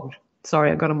absolute gold.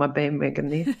 Sorry, I got on my bandwagon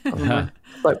there, on my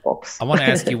soapbox. I want to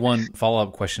ask you one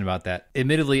follow-up question about that.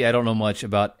 Admittedly, I don't know much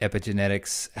about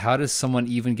epigenetics. How does someone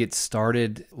even get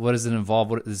started? What does it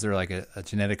involve? Is there like a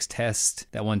genetics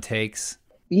test that one takes?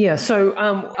 Yeah, so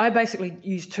I basically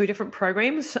use 2 different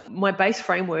programs. My base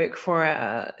framework for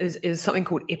is something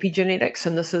called epigenetics,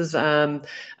 and this is a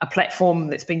platform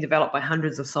that's been developed by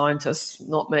hundreds of scientists,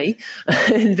 not me,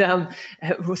 and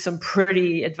with some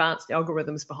pretty advanced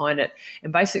algorithms behind it.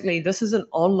 And basically, this is an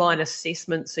online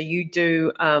assessment. So you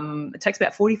do, it takes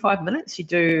about 45 minutes. You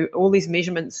do all these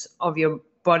measurements of your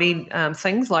body,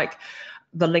 things like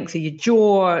the length of your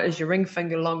jaw, is your ring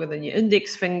finger longer than your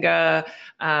index finger,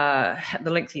 the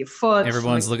length of your foot.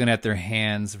 Everyone's looking at their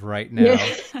hands right now. Yeah.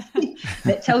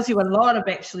 That tells you a lot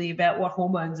about what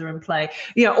hormones are in play.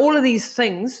 All of these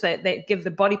things that give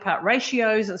the body part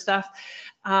ratios and stuff.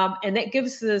 And that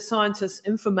gives the scientists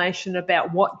information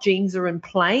about what genes are in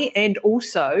play. And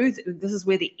also, this is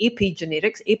where the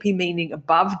epigenetics, epi meaning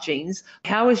above genes,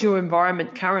 how is your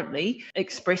environment currently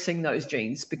expressing those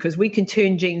genes? Because we can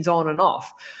turn genes on and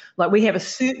off. Like, we have a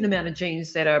certain amount of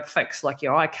genes that are fixed, like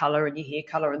your eye color and your hair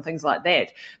color and things like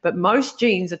that. But most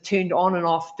genes are turned on and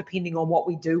off depending on what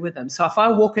we do with them. So if I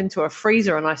walk into a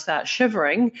freezer and I start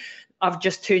shivering, I've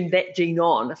just turned that gene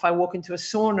on. If I walk into a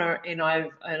sauna and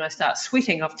I start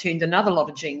sweating, I've turned another lot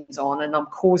of genes on, and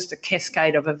I've caused a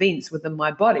cascade of events within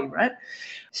my body, right?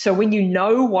 So when you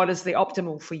know what is the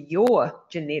optimal for your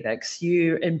genetics,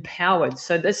 you're empowered.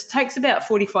 So this takes about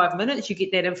 45 minutes. You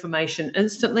get that information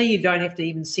instantly. You don't have to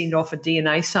even send off a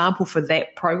DNA sample for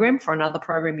that program. For another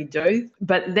program you do.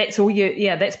 But that's all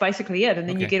that's basically it. And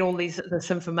then you get all this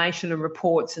information and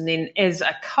reports. And then as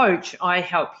a coach, I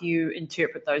help you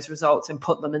interpret those results and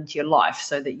put them into your life,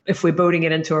 so that if we're building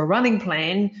it into a running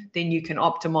plan, then you can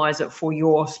optimize it for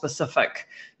your specific,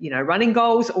 running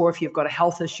goals, or if you've got a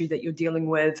health issue that you're dealing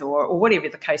with, or whatever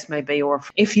the case may be, or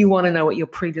if you want to know what your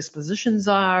predispositions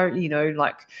are, do you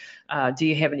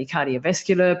have any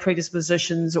cardiovascular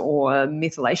predispositions or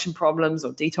methylation problems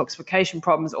or detoxification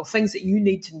problems, or things that you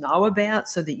need to know about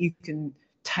so that you can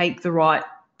take the right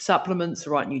supplements,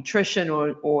 the right nutrition,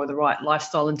 or the right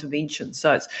lifestyle intervention.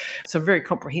 So it's a very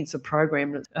comprehensive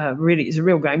program. Really is a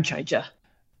real game changer.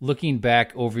 Looking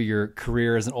back over your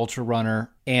career as an ultra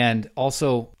runner, and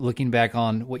also looking back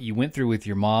on what you went through with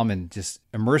your mom and just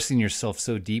immersing yourself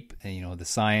so deep in, the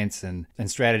science and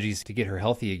strategies to get her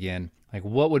healthy again, like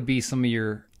what would be some of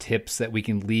your tips that we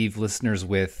can leave listeners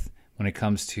with when it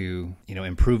comes to,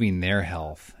 improving their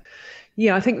health?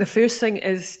 Yeah, I think the first thing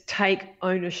is take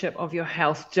ownership of your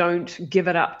health. Don't give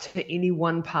it up to any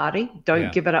one party.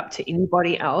 Don't give it up to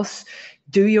anybody else.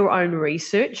 Do your own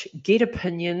research, get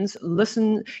opinions,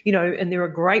 listen, and there are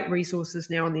great resources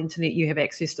now on the internet. You have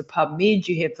access to PubMed,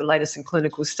 you have the latest in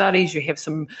clinical studies, you have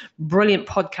some brilliant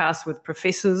podcasts with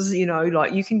professors,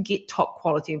 you can get top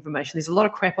quality information. There's a lot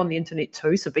of crap on the internet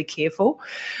too, so be careful.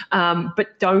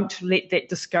 But don't let that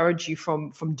discourage you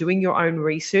from doing your own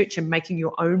research and making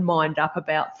your own mind up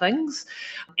about things.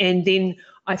 And then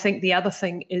I think the other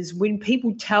thing is when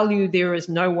people tell you there is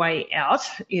no way out,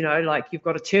 like you've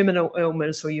got a terminal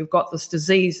illness or you've got this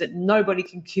disease that nobody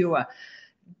can cure,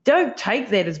 don't take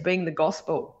that as being the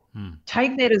gospel.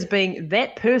 Take that as being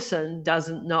that person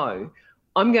doesn't know.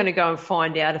 I'm going to go and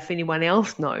find out if anyone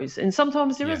else knows. And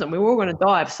sometimes there isn't. We're all going to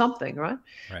die of something, right?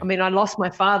 I mean, I lost my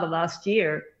father last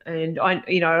year, and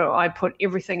I put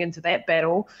everything into that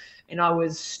battle. And I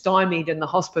was stymied in the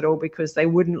hospital because they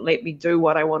wouldn't let me do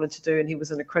what I wanted to do, and he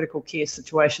was in a critical care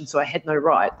situation, so I had no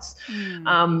rights.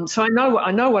 So I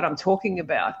know what I'm talking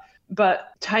about.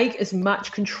 But take as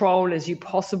much control as you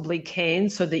possibly can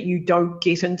so that you don't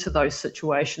get into those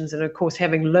situations. And of course,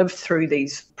 having lived through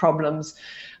these problems,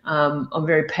 I'm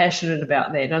very passionate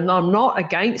about that. And I'm not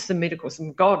against the medical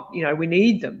system. God, we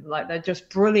need them. Like, they're just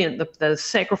brilliant. The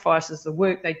sacrifices, the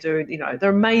work they do, they're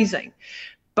amazing.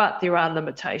 But there are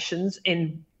limitations,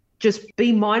 and just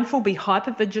be mindful, be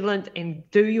hyper vigilant, and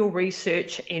do your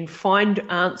research and find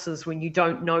answers when you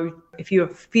don't know. If you're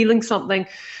feeling something,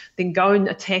 then go and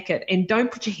attack it, and don't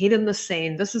put your head in the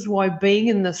sand. This is why being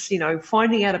in this,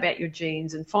 finding out about your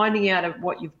genes and finding out of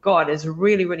what you've got is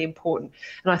really, really important.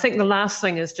 And I think the last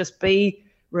thing is just be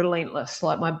relentless,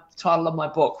 like my title of my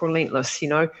book, Relentless,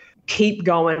 keep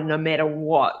going no matter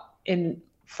what, and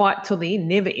fight till the end.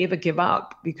 Never, ever give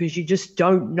up, because you just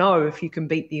don't know if you can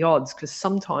beat the odds, because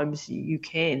sometimes you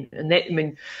can.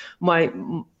 And my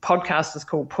podcast is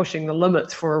called Pushing the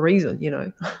Limits for a reason,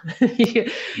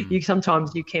 you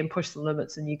sometimes you can push the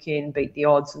limits and you can beat the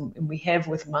odds. And we have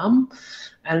with Mum.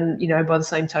 And, by the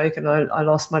same token, I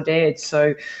lost my dad.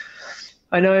 So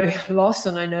I know loss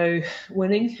and I know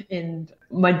winning. And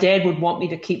my dad would want me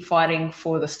to keep fighting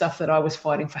for the stuff that I was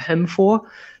fighting for him for.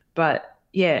 But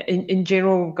yeah, in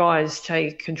general, guys,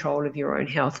 take control of your own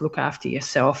health, look after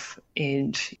yourself,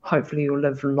 and hopefully you'll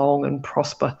live long and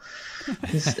prosper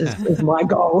is my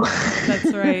goal.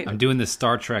 That's right. I'm doing the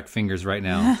Star Trek fingers right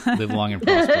now. Live long and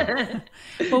prosper.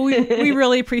 Well, we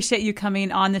really appreciate you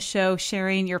coming on the show,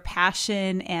 sharing your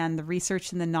passion and the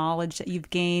research and the knowledge that you've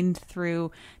gained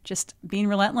through just being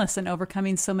relentless and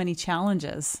overcoming so many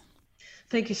challenges.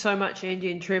 Thank you so much, Angie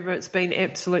and Trevor. It's been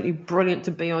absolutely brilliant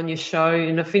to be on your show.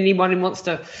 And if anyone wants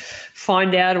to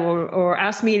find out or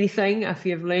ask me anything, if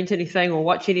you've learned anything or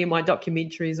watch any of my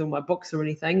documentaries or my books or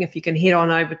anything, if you can head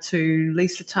on over to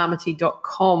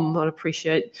lisatamati.com, I'd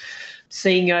appreciate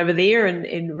seeing you over there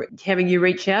and having you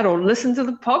reach out or listen to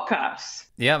the podcast.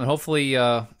 Yeah, and hopefully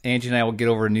Angie and I will get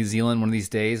over to New Zealand one of these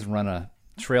days and run a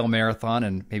trail marathon,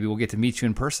 and maybe we'll get to meet you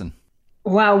in person.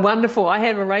 Wow, wonderful. I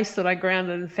have a race that I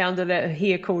grounded and founded out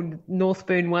here called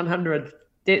Northburn 100.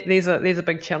 There's a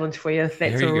big challenge for you.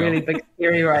 That's a really big,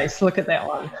 scary race. Look at that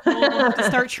one. We'll have to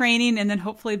start training, and then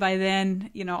hopefully by then,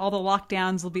 all the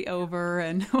lockdowns will be over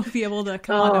and we'll be able to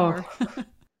come on over.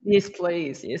 Yes,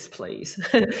 please. Yes, please.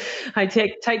 Hey,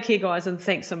 take care, guys, and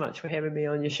thanks so much for having me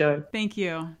on your show. Thank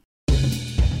you.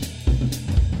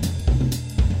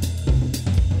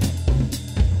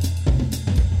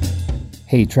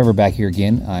 Hey, Trevor back here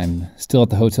again. I'm still at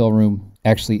the hotel room,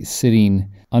 actually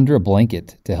sitting under a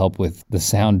blanket to help with the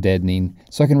sound deadening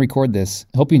so I can record this.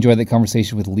 I hope you enjoyed that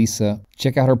conversation with Lisa.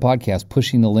 Check out her podcast,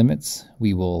 Pushing the Limits.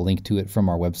 We will link to it from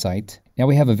our website. Now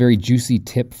we have a very juicy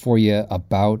tip for you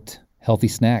about healthy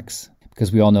snacks,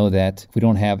 because we all know that if we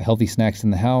don't have healthy snacks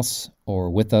in the house or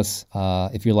with us,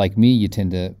 if you're like me, you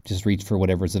tend to just reach for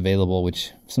whatever's available,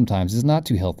 which sometimes is not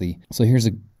too healthy. So here's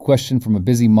a question from a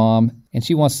busy mom, and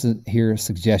she wants to hear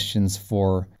suggestions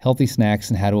for healthy snacks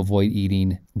and how to avoid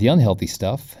eating the unhealthy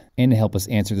stuff. And to help us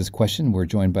answer this question, we're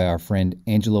joined by our friend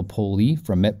Angelo Poli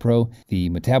from MetPro, the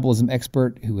metabolism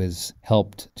expert who has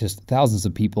helped just thousands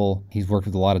of people. He's worked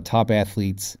with a lot of top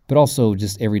athletes, but also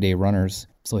just everyday runners.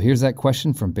 So here's that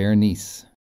question from Berenice.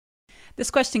 This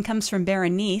question comes from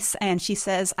Berenice, and she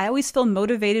says, I always feel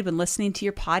motivated when listening to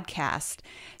your podcast.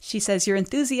 She says, your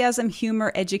enthusiasm,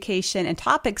 humor, education, and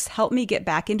topics help me get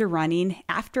back into running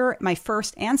after my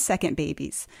first and second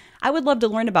babies. I would love to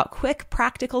learn about quick,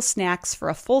 practical snacks for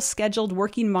a full-scheduled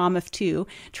working mom of two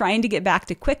trying to get back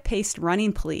to quick-paced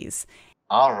running, please.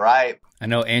 All right. I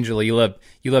know, Angela, you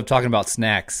love talking about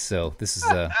snacks, so this is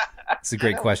it's a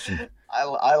great question.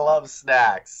 I love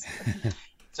snacks.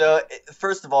 So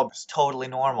first of all, it's totally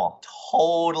normal.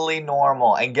 Totally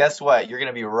normal. And guess what? You're going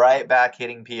to be right back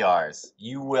hitting PRs.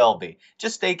 You will be.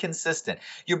 Just stay consistent.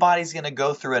 Your body's going to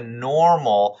go through a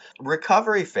normal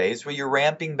recovery phase where you're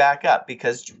ramping back up,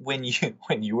 because when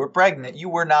you were pregnant, you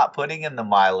were not putting in the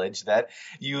mileage that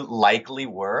you likely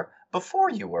were before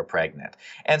you were pregnant.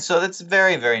 And so that's a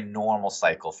very, very normal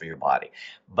cycle for your body.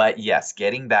 But yes,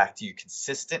 getting back to your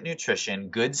consistent nutrition,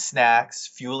 good snacks,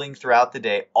 fueling throughout the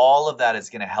day, all of that is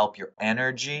going to help your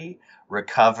energy,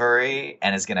 recovery,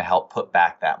 and is going to help put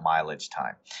back that mileage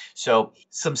time. So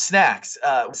some snacks.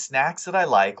 Snacks that I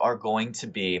like are going to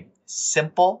be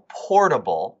simple,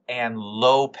 portable, and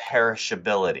low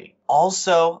perishability.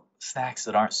 Also, snacks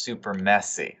that aren't super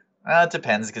messy. It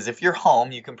depends, because if you're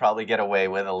home, you can probably get away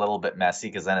with a little bit messy,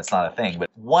 because then it's not a thing. But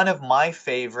one of my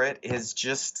favorite is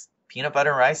just peanut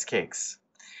butter and rice cakes,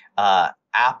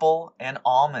 apple and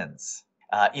almonds.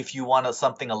 If you want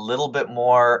something a little bit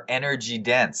more energy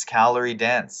dense, calorie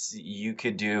dense, you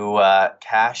could do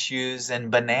cashews and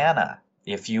banana.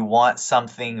 If you want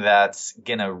something that's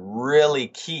going to really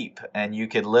keep, and you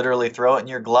could literally throw it in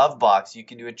your glove box, you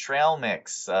can do a trail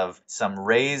mix of some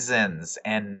raisins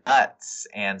and nuts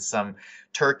and some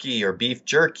turkey or beef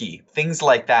jerky. Things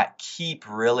like that keep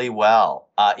really well.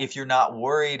 If you're not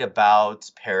worried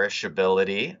about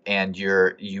perishability and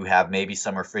you have maybe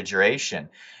some refrigeration,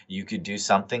 you could do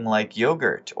something like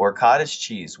yogurt or cottage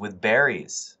cheese with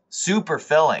berries. Super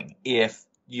filling if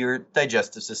your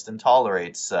digestive system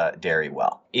tolerates dairy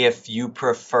well. If you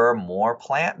prefer more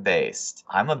plant-based,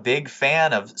 I'm a big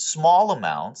fan of small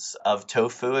amounts of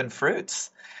tofu and fruits.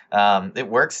 It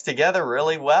works together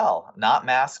really well. Not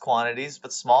mass quantities,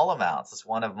 but small amounts. It's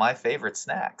one of my favorite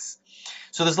snacks.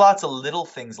 So there's lots of little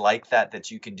things like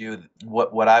that you can do.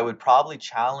 What I would probably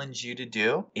challenge you to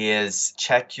do is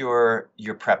check your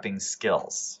prepping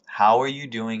skills. How are you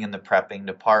doing in the prepping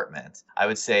department? I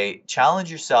would say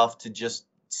challenge yourself to just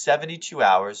 72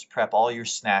 hours, prep all your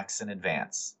snacks in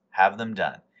advance. Have them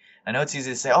done. I know it's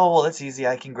easy to say, oh, well, it's easy.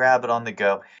 I can grab it on the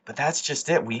go. But that's just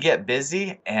it. We get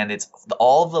busy, and it's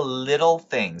all the little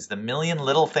things, the million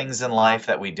little things in life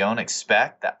that we don't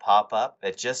expect that pop up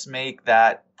that just make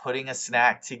that putting a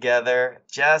snack together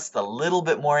just a little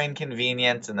bit more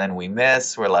inconvenient, and then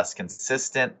we're less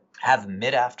consistent. Have a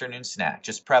mid-afternoon snack.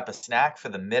 Just prep a snack for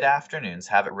the mid-afternoons,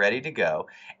 have it ready to go,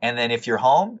 and then if you're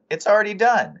home, it's already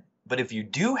done. But if you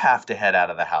do have to head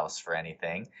out of the house for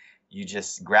anything, you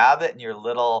just grab it in your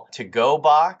little to-go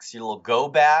box, your little go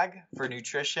bag for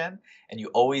nutrition, and you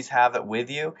always have it with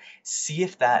you. See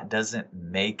if that doesn't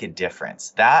make a difference.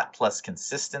 That plus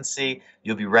consistency,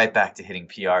 you'll be right back to hitting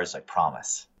PRs, I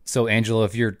promise. So, Angela,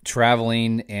 if you're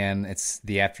traveling and it's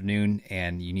the afternoon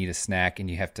and you need a snack and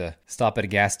you have to stop at a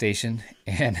gas station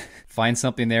and find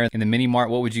something there in the mini mart,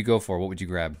 what would you go for? What would you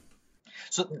grab?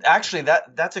 So actually,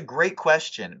 that's a great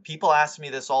question. People ask me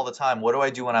this all the time. What do I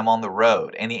do when I'm on the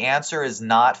road? And the answer is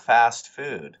not fast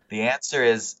food. The answer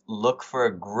is look for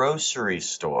a grocery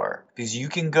store, because you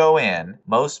can go in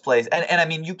most places. And I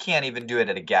mean, you can't even do it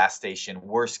at a gas station,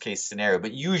 worst case scenario.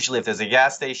 But usually if there's a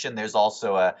gas station, there's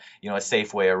also a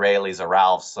Safeway, a Raley's, a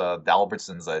Ralph's,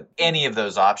 Albertsons, any of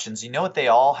those options. You know what they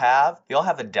all have? They all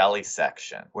have a deli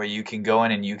section where you can go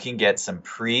in and you can get some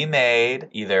pre-made,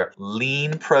 either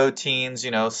lean proteins,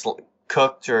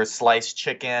 cooked or sliced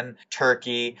chicken,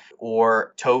 turkey,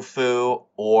 or tofu,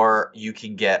 or you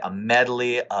can get a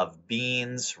medley of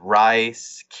beans,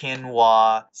 rice,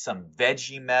 quinoa, some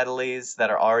veggie medleys that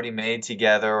are already made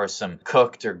together, or some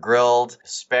cooked or grilled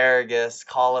asparagus,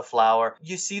 cauliflower.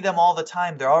 You see them all the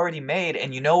time. They're already made,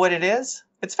 and you know what it is?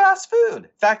 It's fast food.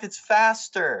 In fact, it's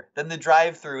faster than the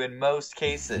drive-thru in most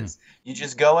cases. You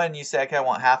just go in and you say, okay, I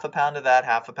want half a pound of that,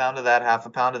 half a pound of that, half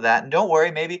a pound of that. And don't worry,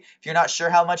 maybe if you're not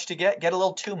sure how much to get a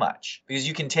little too much. Because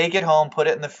you can take it home, put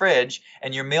it in the fridge,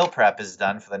 and your meal prep is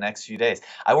done for the next few days.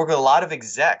 I work with a lot of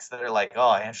execs that are like,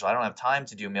 oh, Angela, I don't have time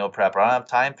to do meal prep, or I don't have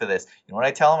time for this. You know what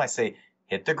I tell them? I say,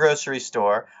 hit the grocery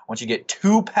store. Once you get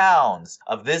 2 pounds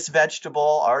of this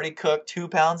vegetable already cooked, 2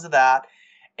 pounds of that,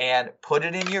 and put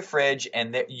it in your fridge,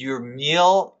 and your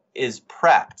meal is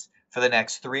prepped for the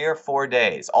next 3 or 4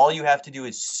 days. All you have to do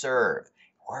is serve. It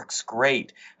works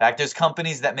great. In fact, there's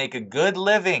companies that make a good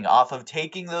living off of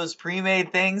taking those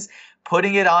pre-made things,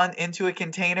 putting it into a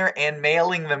container, and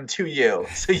mailing them to you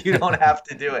so you don't have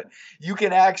to do it. You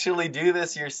can actually do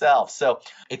this yourself. So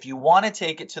if you want to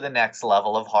take it to the next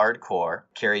level of hardcore,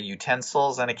 carry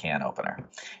utensils and a can opener.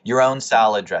 Your own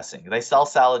salad dressing. They sell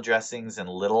salad dressings in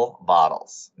little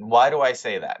bottles. Why do I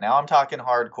say that? Now I'm talking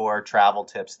hardcore, travel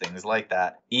tips, things like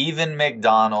that. Even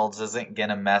McDonald's isn't going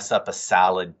to mess up a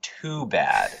salad too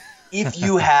bad. If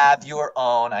you have your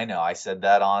own, I know I said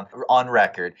that on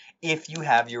record, if you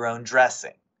have your own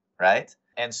dressing, right?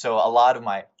 And so a lot of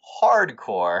my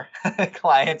hardcore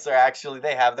clients are actually,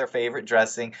 they have their favorite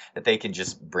dressing that they can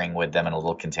just bring with them in a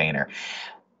little container.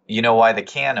 You know why the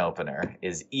can opener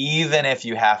is, even if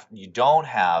you don't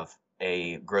have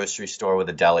a grocery store with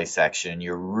a deli section,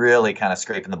 you're really kind of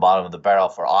scraping the bottom of the barrel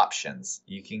for options.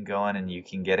 You can go in and you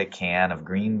can get a can of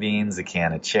green beans, a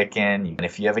can of chicken. And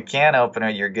if you have a can opener,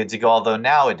 you're good to go. Although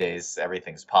nowadays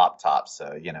everything's pop top,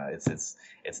 so it's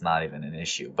not even an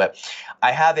issue. But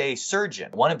I have a surgeon,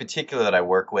 one in particular that I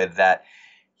work with, that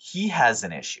he has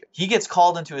an issue. He gets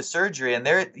called into a surgery, and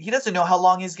he doesn't know how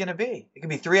long he's going to be. It could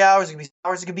be 3 hours, it could be 6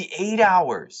 hours, it could be 8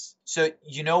 hours. So,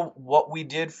 what we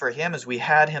did for him is we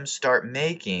had him start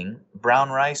making brown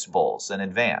rice bowls in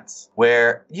advance.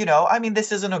 Where,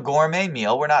 this isn't a gourmet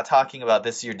meal. We're not talking about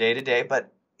this your day to day,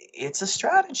 but it's a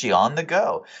strategy on the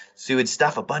go. So he would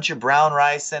stuff a bunch of brown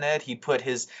rice in it. He'd put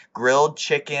his grilled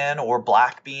chicken or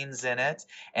black beans in it.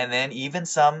 And then even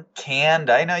some canned,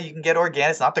 I know you can get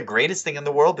organic. It's not the greatest thing in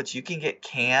the world, but you can get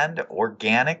canned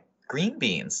organic green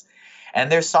beans.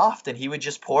 And they're soft, and he would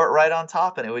just pour it right on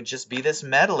top, and it would just be this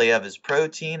medley of his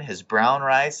protein, his brown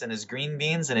rice, and his green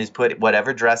beans, and he's put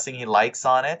whatever dressing he likes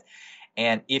on it.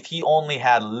 And if he only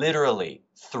had literally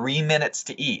 3 minutes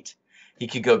to eat, he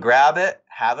could go grab it,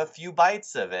 have a few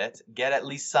bites of it, get at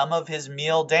least some of his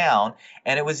meal down,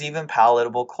 and it was even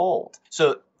palatable cold.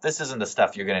 So this isn't the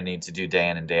stuff you're going to need to do day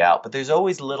in and day out, but there's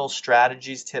always little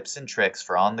strategies, tips, and tricks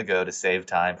for on the go to save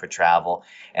time for travel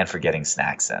and for getting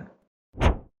snacks in.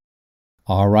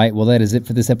 All right. Well, that is it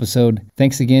for this episode.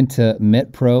 Thanks again to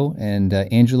MetPro and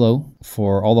Angelo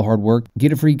for all the hard work.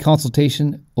 Get a free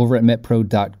consultation over at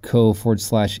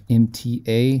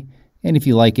metpro.co/MTA. And if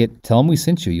you like it, tell them we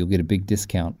sent you. You'll get a big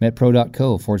discount.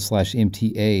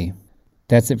 metpro.co/MTA.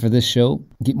 That's it for this show.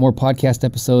 Get more podcast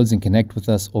episodes and connect with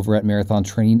us over at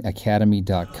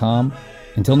marathontrainingacademy.com.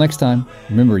 Until next time,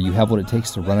 remember, you have what it takes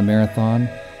to run a marathon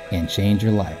and change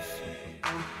your life.